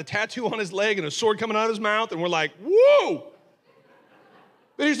comes back with a tattoo on his leg and a sword coming out of his mouth, and we're like, whoa.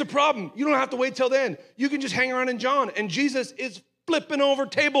 But here's the problem. You don't have to wait till then. You can just hang around in John, and Jesus is flipping over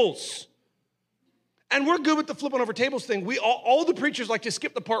tables. And we're good with the flipping over tables thing. All the preachers like to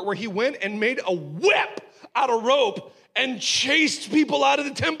skip the part where he went and made a whip out of rope and chased people out of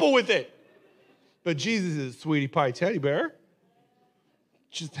the temple with it. But Jesus is a sweetie pie teddy bear.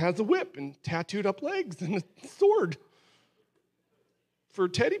 Just has a whip and tattooed up legs and a sword for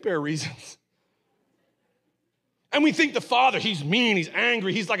teddy bear reasons. And we think the Father, he's mean, he's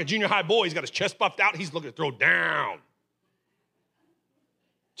angry, he's like a junior high boy, he's got his chest puffed out, he's looking to throw down.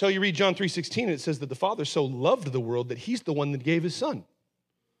 Until you read John 3:16, it says that the Father so loved the world that he's the one that gave his son.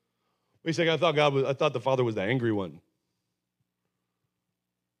 Wait a second, I thought the Father was the angry one.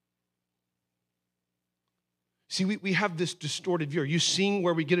 See, we have this distorted view. Are you seeing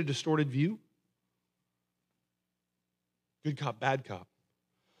where we get a distorted view? Good cop, bad cop.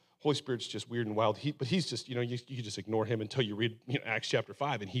 Holy Spirit's just weird and wild. But he's just, you can just ignore him until you read Acts chapter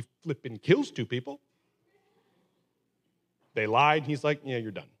 5, and he flipping kills 2 people. They lied, and he's like, yeah,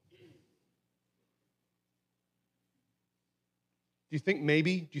 you're done. Do you think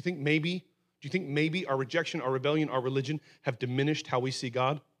maybe our rejection, our rebellion, our religion have diminished how we see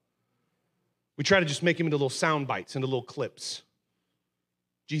God? We try to just make him into little sound bites, into little clips.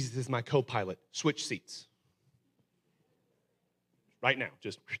 Jesus is my co-pilot. Switch seats. Right now,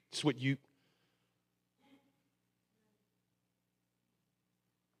 just switch you.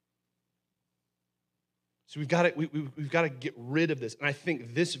 So we've got to get rid of this. And I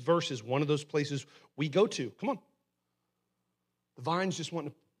think this verse is one of those places we go to. Come on. The vine's just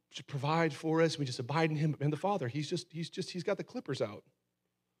wanting to provide for us. We just abide in him. And the Father, he's got the clippers out.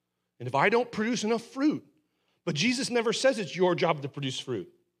 And if I don't produce enough fruit, but Jesus never says it's your job to produce fruit.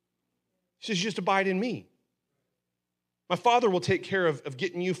 He says you just abide in me. My Father will take care of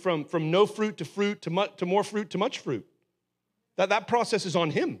getting you from no fruit to more fruit to much fruit. That process is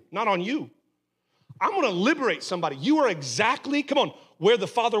on him, not on you. I'm going to liberate somebody. You are exactly, come on, where the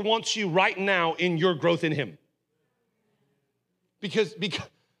Father wants you right now in your growth in him.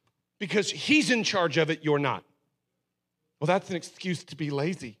 Because he's in charge of it, you're not. Well, that's an excuse to be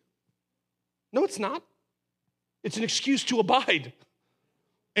lazy. No, it's not. It's an excuse to abide.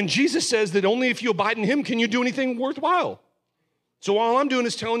 And Jesus says that only if you abide in him can you do anything worthwhile. So all I'm doing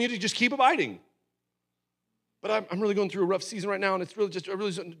is telling you to just keep abiding. But I'm really going through a rough season right now, and it's really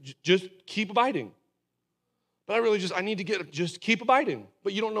just keep abiding. But I need to just keep abiding.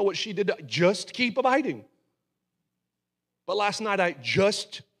 But you don't know what she did. Just keep abiding. But last night I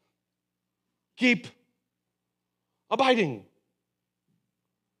just keep abiding.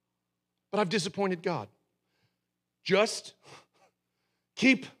 but I've disappointed God. Just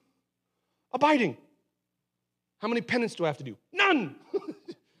keep abiding. How many penance do I have to do? None.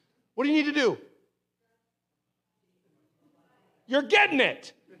 What do you need to do? You're getting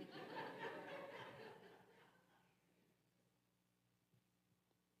it.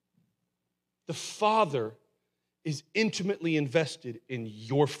 The Father is intimately invested in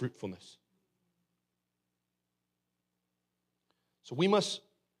your fruitfulness. So we must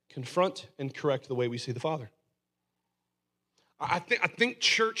confront and correct the way we see the Father. I think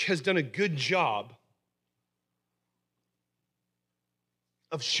church has done a good job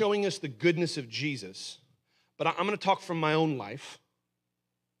of showing us the goodness of Jesus, but I'm going to talk from my own life.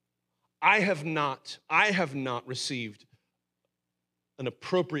 I have not received an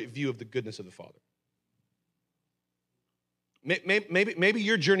appropriate view of the goodness of the Father. Maybe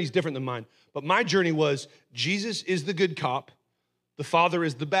your journey is different than mine, but my journey was Jesus is the good cop, the Father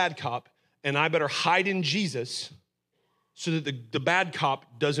is the bad cop, and I better hide in Jesus so that the bad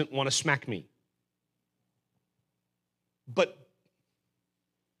cop doesn't want to smack me. But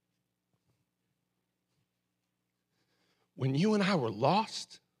when you and I were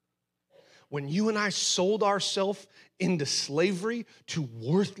lost, when you and I sold ourselves into slavery to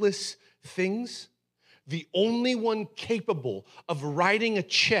worthless things, the only one capable of writing a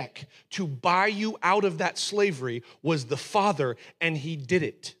check to buy you out of that slavery was the Father, and He did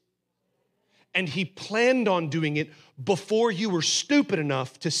it. And He planned on doing it before you were stupid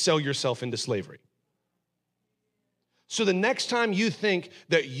enough to sell yourself into slavery. So the next time you think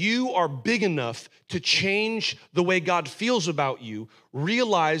that you are big enough to change the way God feels about you,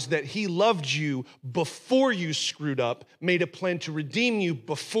 realize that He loved you before you screwed up, made a plan to redeem you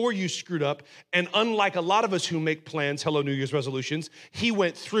before you screwed up, and unlike a lot of us who make plans, hello New Year's resolutions, He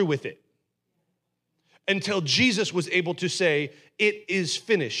went through with it. Until Jesus was able to say, it is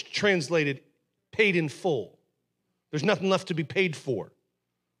finished, translated, paid in full. There's nothing left to be paid for.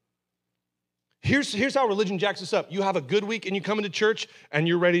 Here's how religion jacks us up. You have a good week and you come into church and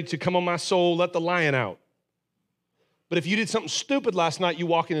you're ready to come on my soul, let the lion out. But if you did something stupid last night, you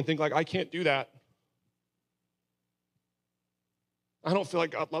walk in and think like, I can't do that. I don't feel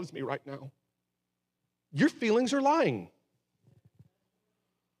like God loves me right now. Your feelings are lying.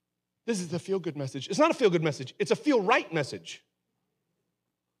 This is the feel-good message. It's not a feel-good message. It's a feel-right message.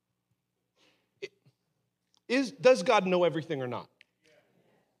 Does God know everything or not?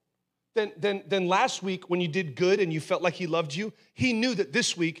 Then last week when you did good and you felt like He loved you, He knew that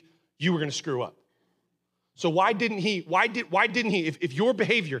this week you were going to screw up. So why didn't He, if your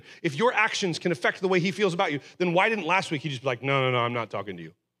behavior, if your actions can affect the way He feels about you, then why didn't last week He just be like, no, I'm not talking to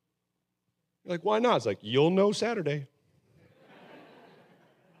you? You're like, why not? It's like, you'll know Saturday.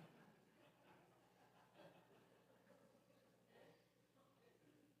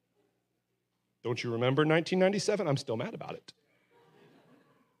 Don't you remember 1997? I'm still mad about it.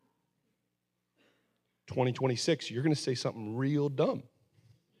 2026, you're going to say something real dumb.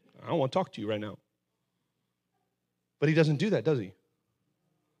 I don't want to talk to you right now. But He doesn't do that, does He?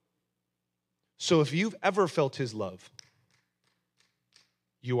 So if you've ever felt His love,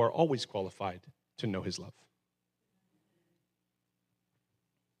 you are always qualified to know His love.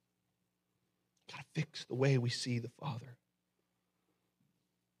 Got to fix the way we see the Father.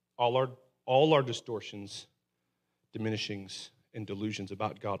 All our distortions, diminishings, and delusions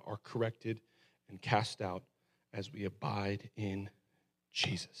about God are corrected and cast out as we abide in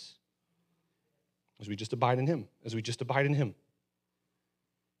Jesus. As we just abide in Him. As we just abide in Him.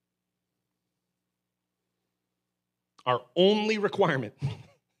 Our only requirement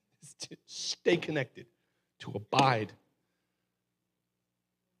is to stay connected, to abide.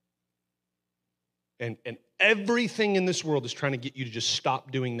 And everything in this world is trying to get you to just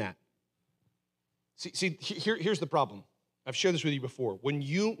stop doing that. See, here's the problem. I've shared this with you before. When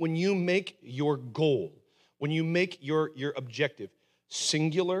you make your goal, when you make your objective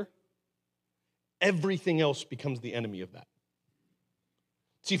singular, everything else becomes the enemy of that.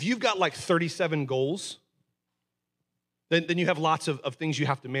 See, if you've got like 37 goals, then you have lots of things you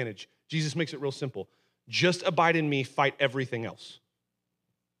have to manage. Jesus makes it real simple. Just abide in me, fight everything else.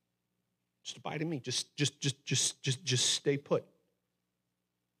 Just abide in me. Just stay put.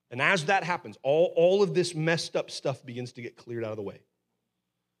 And as that happens, all of this messed up stuff begins to get cleared out of the way.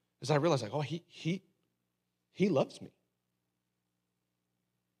 As I realize, like, oh, he loves me.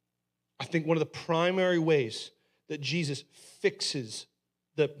 I think one of the primary ways that Jesus fixes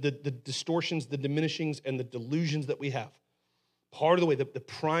the distortions, the diminishings, and the delusions that we have, part of the way, the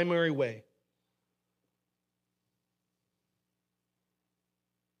primary way,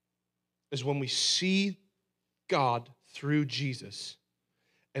 is when we see God through Jesus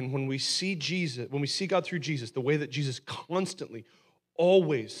And when we see Jesus, when we see God through Jesus, the way that Jesus constantly,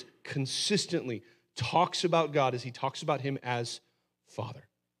 always, consistently talks about God is he talks about him as Father.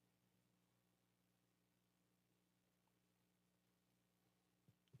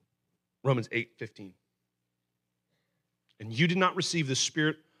 Romans 8:15. And you did not receive the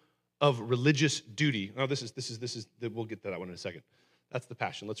spirit of religious duty. Oh, this is, we'll get to that one in a second. That's the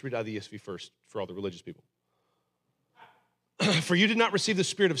Passion. Let's read out of the ESV first for all the religious people. For you did not receive the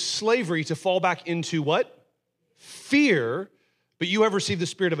spirit of slavery to fall back into what? Fear, but you have received the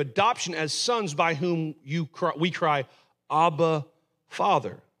spirit of adoption as sons by whom we cry, Abba,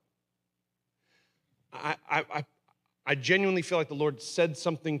 Father. I genuinely feel like the Lord said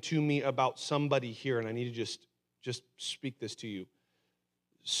something to me about somebody here, and I need to just speak this to you.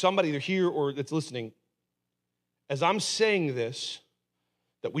 Somebody either here or that's listening, as I'm saying this,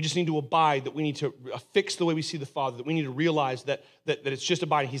 that we just need to abide, that we need to fix the way we see the Father, that we need to realize that it's just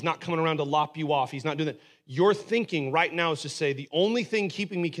abiding. He's not coming around to lop you off. He's not doing that. Your thinking right now is to say, the only thing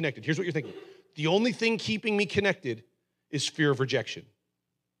keeping me connected, here's what you're thinking. The only thing keeping me connected is fear of rejection.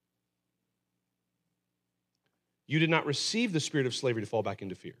 You did not receive the spirit of slavery to fall back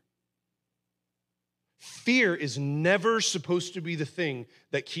into fear. Fear is never supposed to be the thing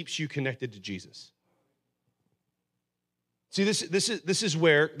that keeps you connected to Jesus. See, this is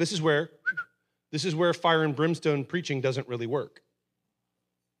where fire and brimstone preaching doesn't really work.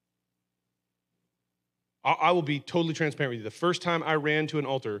 I will be totally transparent with you. The first time I ran to an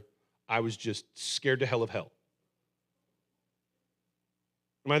altar, I was just scared to hell of hell.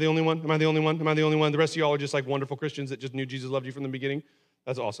 Am I the only one? Am I the only one? Am I the only one? The rest of y'all are just like wonderful Christians that just knew Jesus loved you from the beginning.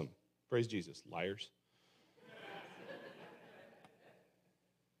 That's awesome. Praise Jesus. Liars.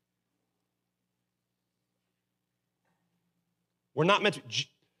 We're not meant to.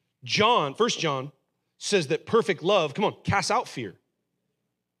 1 John says that perfect love, come on, casts out fear.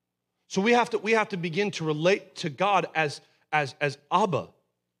 So we have to begin to relate to God as Abba.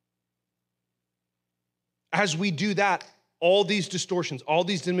 As we do that, all these distortions, all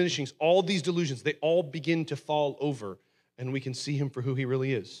these diminishings, all these delusions, they all begin to fall over, and we can see him for who he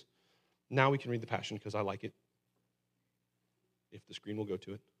really is. Now we can read the Passion because I like it. If the screen will go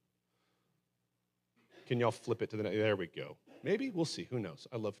to it. Can y'all flip it to the next? There we go. Maybe, we'll see, who knows?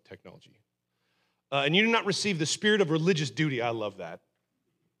 I love technology. And you did not receive the spirit of religious duty. I love that.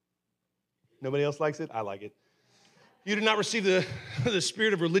 Nobody else likes it? I like it. You did not receive the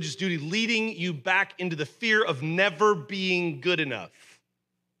spirit of religious duty, leading you back into the fear of never being good enough.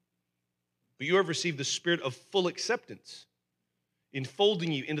 But you have received the spirit of full acceptance,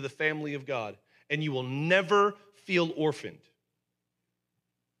 enfolding you into the family of God, and you will never feel orphaned.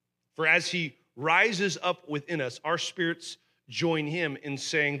 For as he rises up within us, our spirits join him in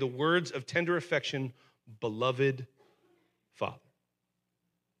saying the words of tender affection, beloved Father.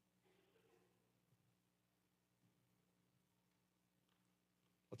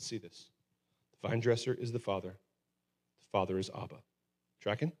 Let's see this. The vine dresser is the Father. The Father is Abba.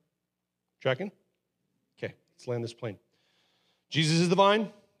 Tracking? Tracking? Okay, let's land this plane. Jesus is the vine.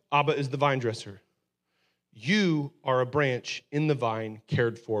 Abba is the vine dresser. You are a branch in the vine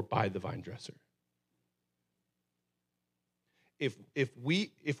cared for by the vine dresser. If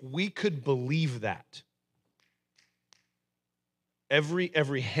we could believe that, every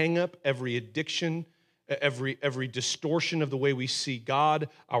hang-up, every addiction, every distortion of the way we see God,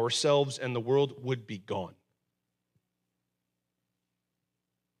 ourselves, and the world would be gone.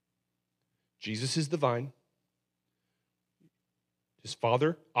 Jesus is the vine. His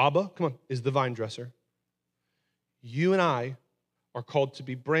Father, Abba, come on, is the vine dresser. You and I are called to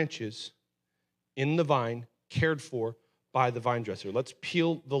be branches in the vine, cared for by the vine dresser. Let's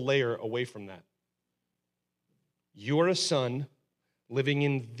peel the layer away from that. You are a son living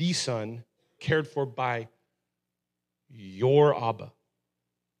in the Son, cared for by your Abba.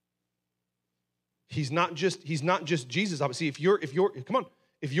 He's not just Jesus' Abba. See, if you're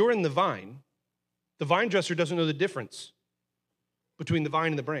in the vine dresser doesn't know the difference between the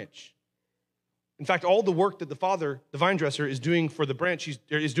vine and the branch. In fact, all the work that the Father, the vine dresser, is doing for the branch,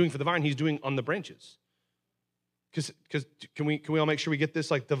 is doing for the vine, he's doing on the branches. Because can we all make sure we get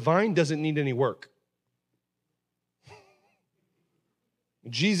this? Like, the vine doesn't need any work.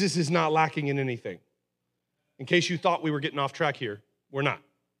 Jesus is not lacking in anything. In case you thought we were getting off track here, we're not.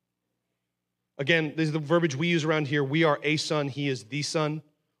 Again, this is the verbiage we use around here. We are a son, he is the Son.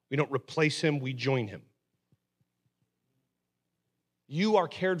 We don't replace him, we join him. You are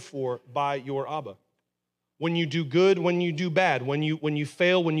cared for by your Abba. When you do good, when you do bad, when you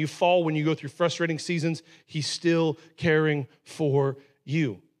fail, when you fall, when you go through frustrating seasons, he's still caring for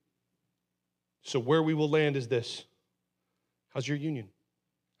you. So where we will land is this. How's your union?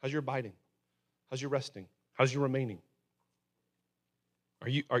 How's your abiding? How's your resting? How's your remaining? Are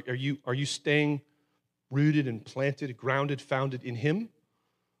you staying rooted and planted, grounded, founded in him?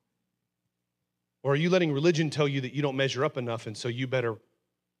 Or are you letting religion tell you that you don't measure up enough and so you better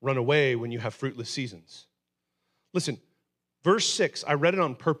run away when you have fruitless seasons? Listen, verse 6, I read it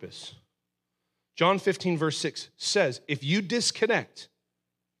on purpose. John 15, verse 6 says, if you disconnect,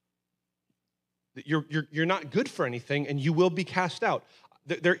 that you're not good for anything and you will be cast out.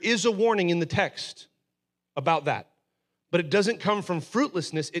 There is a warning in the text about that, but it doesn't come from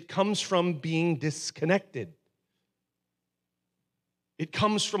fruitlessness. It comes from being disconnected. It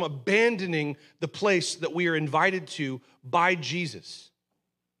comes from abandoning the place that we are invited to by Jesus.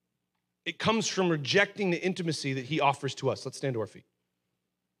 It comes from rejecting the intimacy that he offers to us. Let's stand to our feet.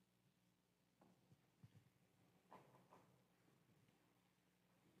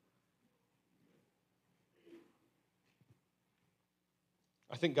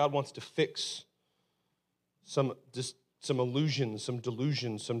 I think God wants to fix some illusions, some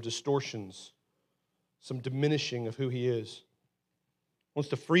delusions, some distortions, some diminishing of who he is. He wants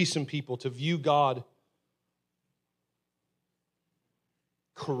to free some people to view God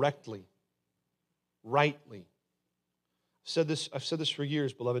correctly, rightly. I've said this for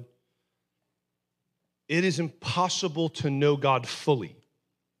years, beloved. It is impossible to know God fully,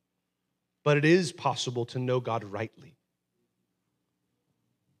 but it is possible to know God rightly.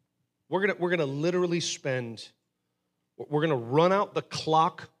 We're gonna literally we're gonna run out the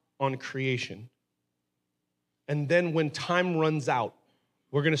clock on creation, and then when time runs out,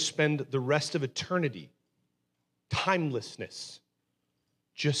 we're gonna spend the rest of eternity, timelessness,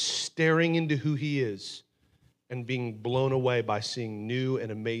 just staring into who he is and being blown away by seeing new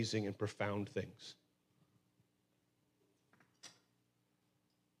and amazing and profound things.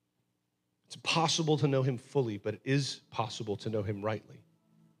 It's impossible to know him fully, but it is possible to know him rightly.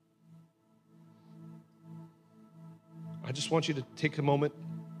 I just want you to take a moment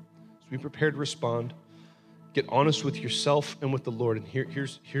as we prepare to respond. Get honest with yourself and with the Lord. And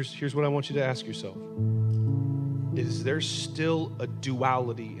here's what I want you to ask yourself. Is there still a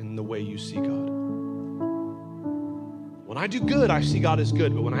duality in the way you see God? When I do good, I see God as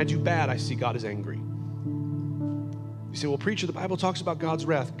good. But when I do bad, I see God as angry. You say, well, preacher, the Bible talks about God's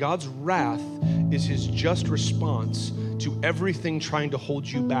wrath. God's wrath is his just response to everything trying to hold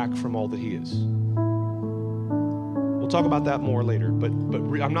you back from all that he is. We'll talk about that more later. But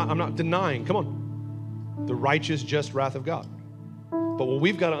I'm not denying, come on, the righteous, just wrath of God. But what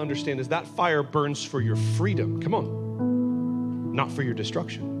we've got to understand is that fire burns for your freedom. Come on. Not for your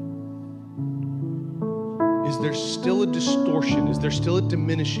destruction. Is there still a distortion? Is there still a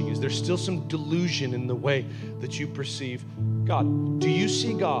diminishing? Is there still some delusion in the way that you perceive God? Do you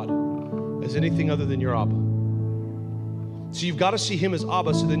see God as anything other than your Abba? So you've got to see him as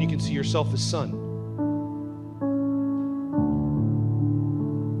Abba so then you can see yourself as son.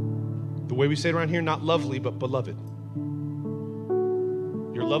 The way we say it around here, not lovely, but beloved.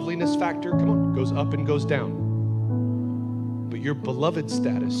 Your loveliness factor, come on, goes up and goes down. But your beloved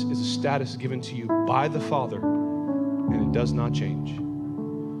status is a status given to you by the Father, and it does not change.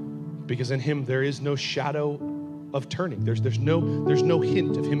 Because in him there is no shadow of turning. There's no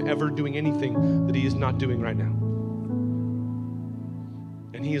hint of him ever doing anything that he is not doing right now.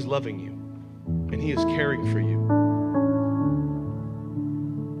 And he is loving you, and he is caring for you.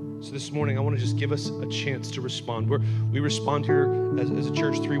 So this morning, I want to just give us a chance to respond. We respond here as a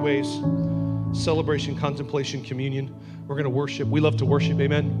church 3 ways: celebration, contemplation, communion. We're going to worship. We love to worship,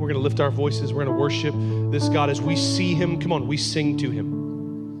 amen? We're going to lift our voices. We're going to worship this God as we see him. Come on, we sing to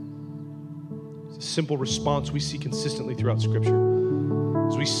him. It's a simple response we see consistently throughout Scripture.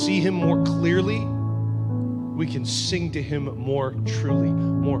 As we see him more clearly, we can sing to him more truly,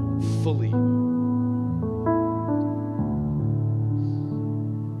 more fully.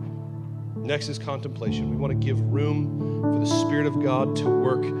 Next is contemplation. We want to give room for the Spirit of God to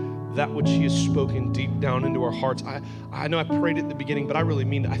work that which he has spoken deep down into our hearts. I know I prayed at the beginning, but I really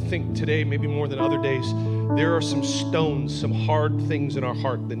mean it. I think today, maybe more than other days, there are some stones, some hard things in our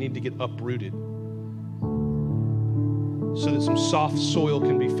heart that need to get uprooted so that some soft soil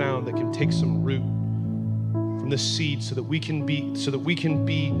can be found that can take some root from the seed so that we can be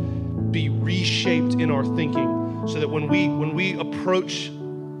reshaped in our thinking, so that when we approach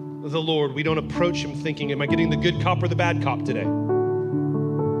the Lord, we don't approach him thinking, am I getting the good cop or the bad cop today?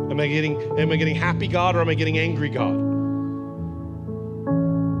 Am I getting happy God, or am I getting angry God?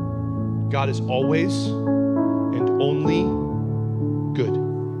 God is always and only good.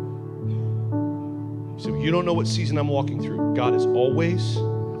 So you don't know what season I'm walking through. God is always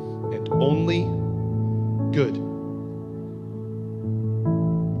and only good.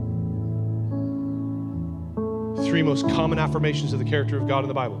 three most common affirmations of the character of God in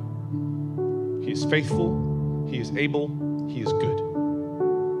the Bible. He is faithful, he is able, he is good.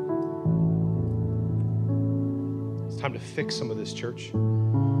 It's time to fix some of this, church. If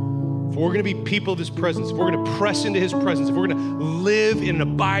we're going to be people of his presence, if we're going to press into his presence, if we're going to live in an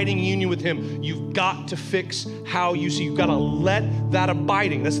abiding union with him, you've got to fix how you see. You've got to let that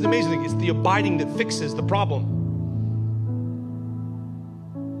abiding. That's the amazing thing. It's the abiding that fixes the problem.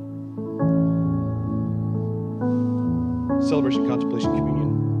 Celebration, contemplation,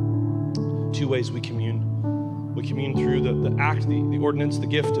 communion. Two ways we commune. We commune through the act, the ordinance, the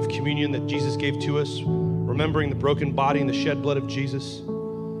gift of communion that Jesus gave to us, remembering the broken body and the shed blood of Jesus.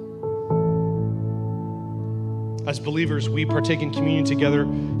 As believers, we partake in communion together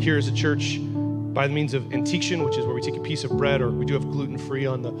here as a church by the means of intinction, which is where we take a piece of bread, or we do have gluten-free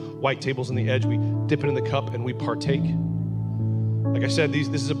on the white tables on the edge. We dip it in the cup and we partake. Like I said, this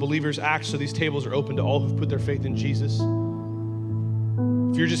is a believer's act, so these tables are open to all who've put their faith in Jesus.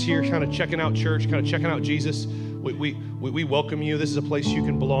 If you're just here kind of checking out church, kind of checking out Jesus, we welcome you. This is a place you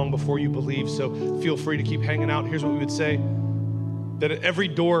can belong before you believe, so feel free to keep hanging out. Here's what we would say. That every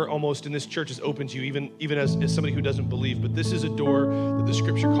door almost in this church is open to you, even as somebody who doesn't believe. But this is a door that the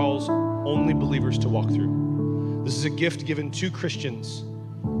scripture calls only believers to walk through. This is a gift given to Christians,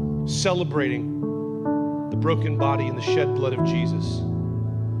 celebrating the broken body and the shed blood of Jesus.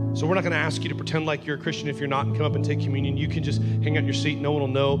 So we're not going to ask you to pretend like you're a Christian if you're not and come up and take communion. You can just hang out in your seat. No one will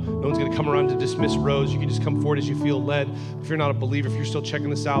know. No one's going to come around to dismiss rows. You can just come forward as you feel led. If you're not a believer, if you're still checking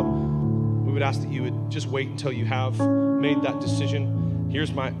this out, we would ask that you would just wait until you have made that decision.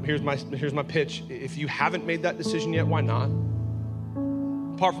 Here's my pitch. If you haven't made that decision yet, why not?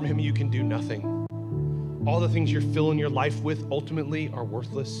 Apart from him, you can do nothing. All the things you're filling your life with ultimately are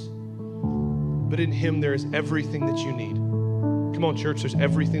worthless. But in him, there is everything that you need. Come on, church, there's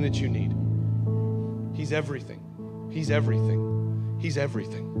everything that you need. He's everything. He's everything. He's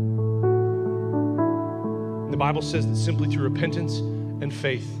everything. And the Bible says that simply through repentance and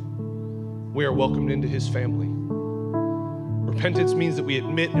faith, we are welcomed into his family. Repentance means that we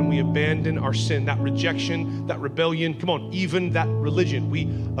admit and we abandon our sin, that rejection, that rebellion, come on, even that religion. We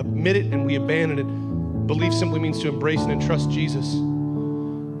admit it and we abandon it. Belief simply means to embrace and entrust Jesus.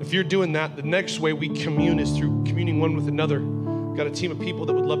 If you're doing that, the next way we commune is through communing one with another. We've got a team of people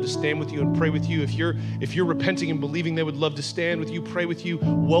that would love to stand with you and pray with you. If you're repenting and believing, they would love to stand with you, pray with you,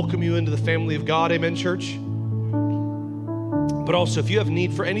 welcome you into the family of God. Amen, church? But also, if you have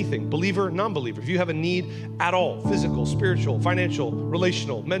need for anything, believer, non-believer, if you have a need at all, physical, spiritual, financial,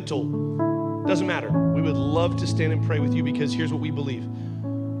 relational, mental, doesn't matter. We would love to stand and pray with you, because here's what we believe.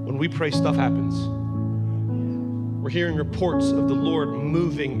 When we pray, stuff happens. We're hearing reports of the Lord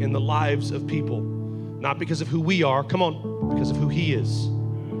moving in the lives of people, not because of who we are, come on, because of who he is.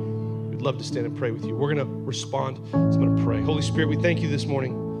 We'd love to stand and pray with you. We're going to respond, so I'm going to pray. Holy Spirit, we thank you this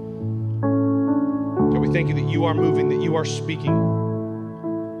morning. God, we thank you that you are moving, that you are speaking.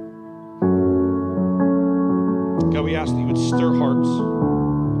 God, we ask that you would stir hearts.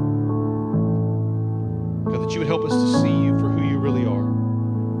 God, that you would help us to see you for who you really are.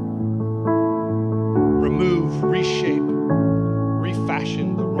 Remove, reshape,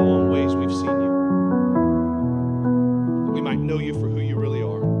 refashion the wrong ways we've seen you.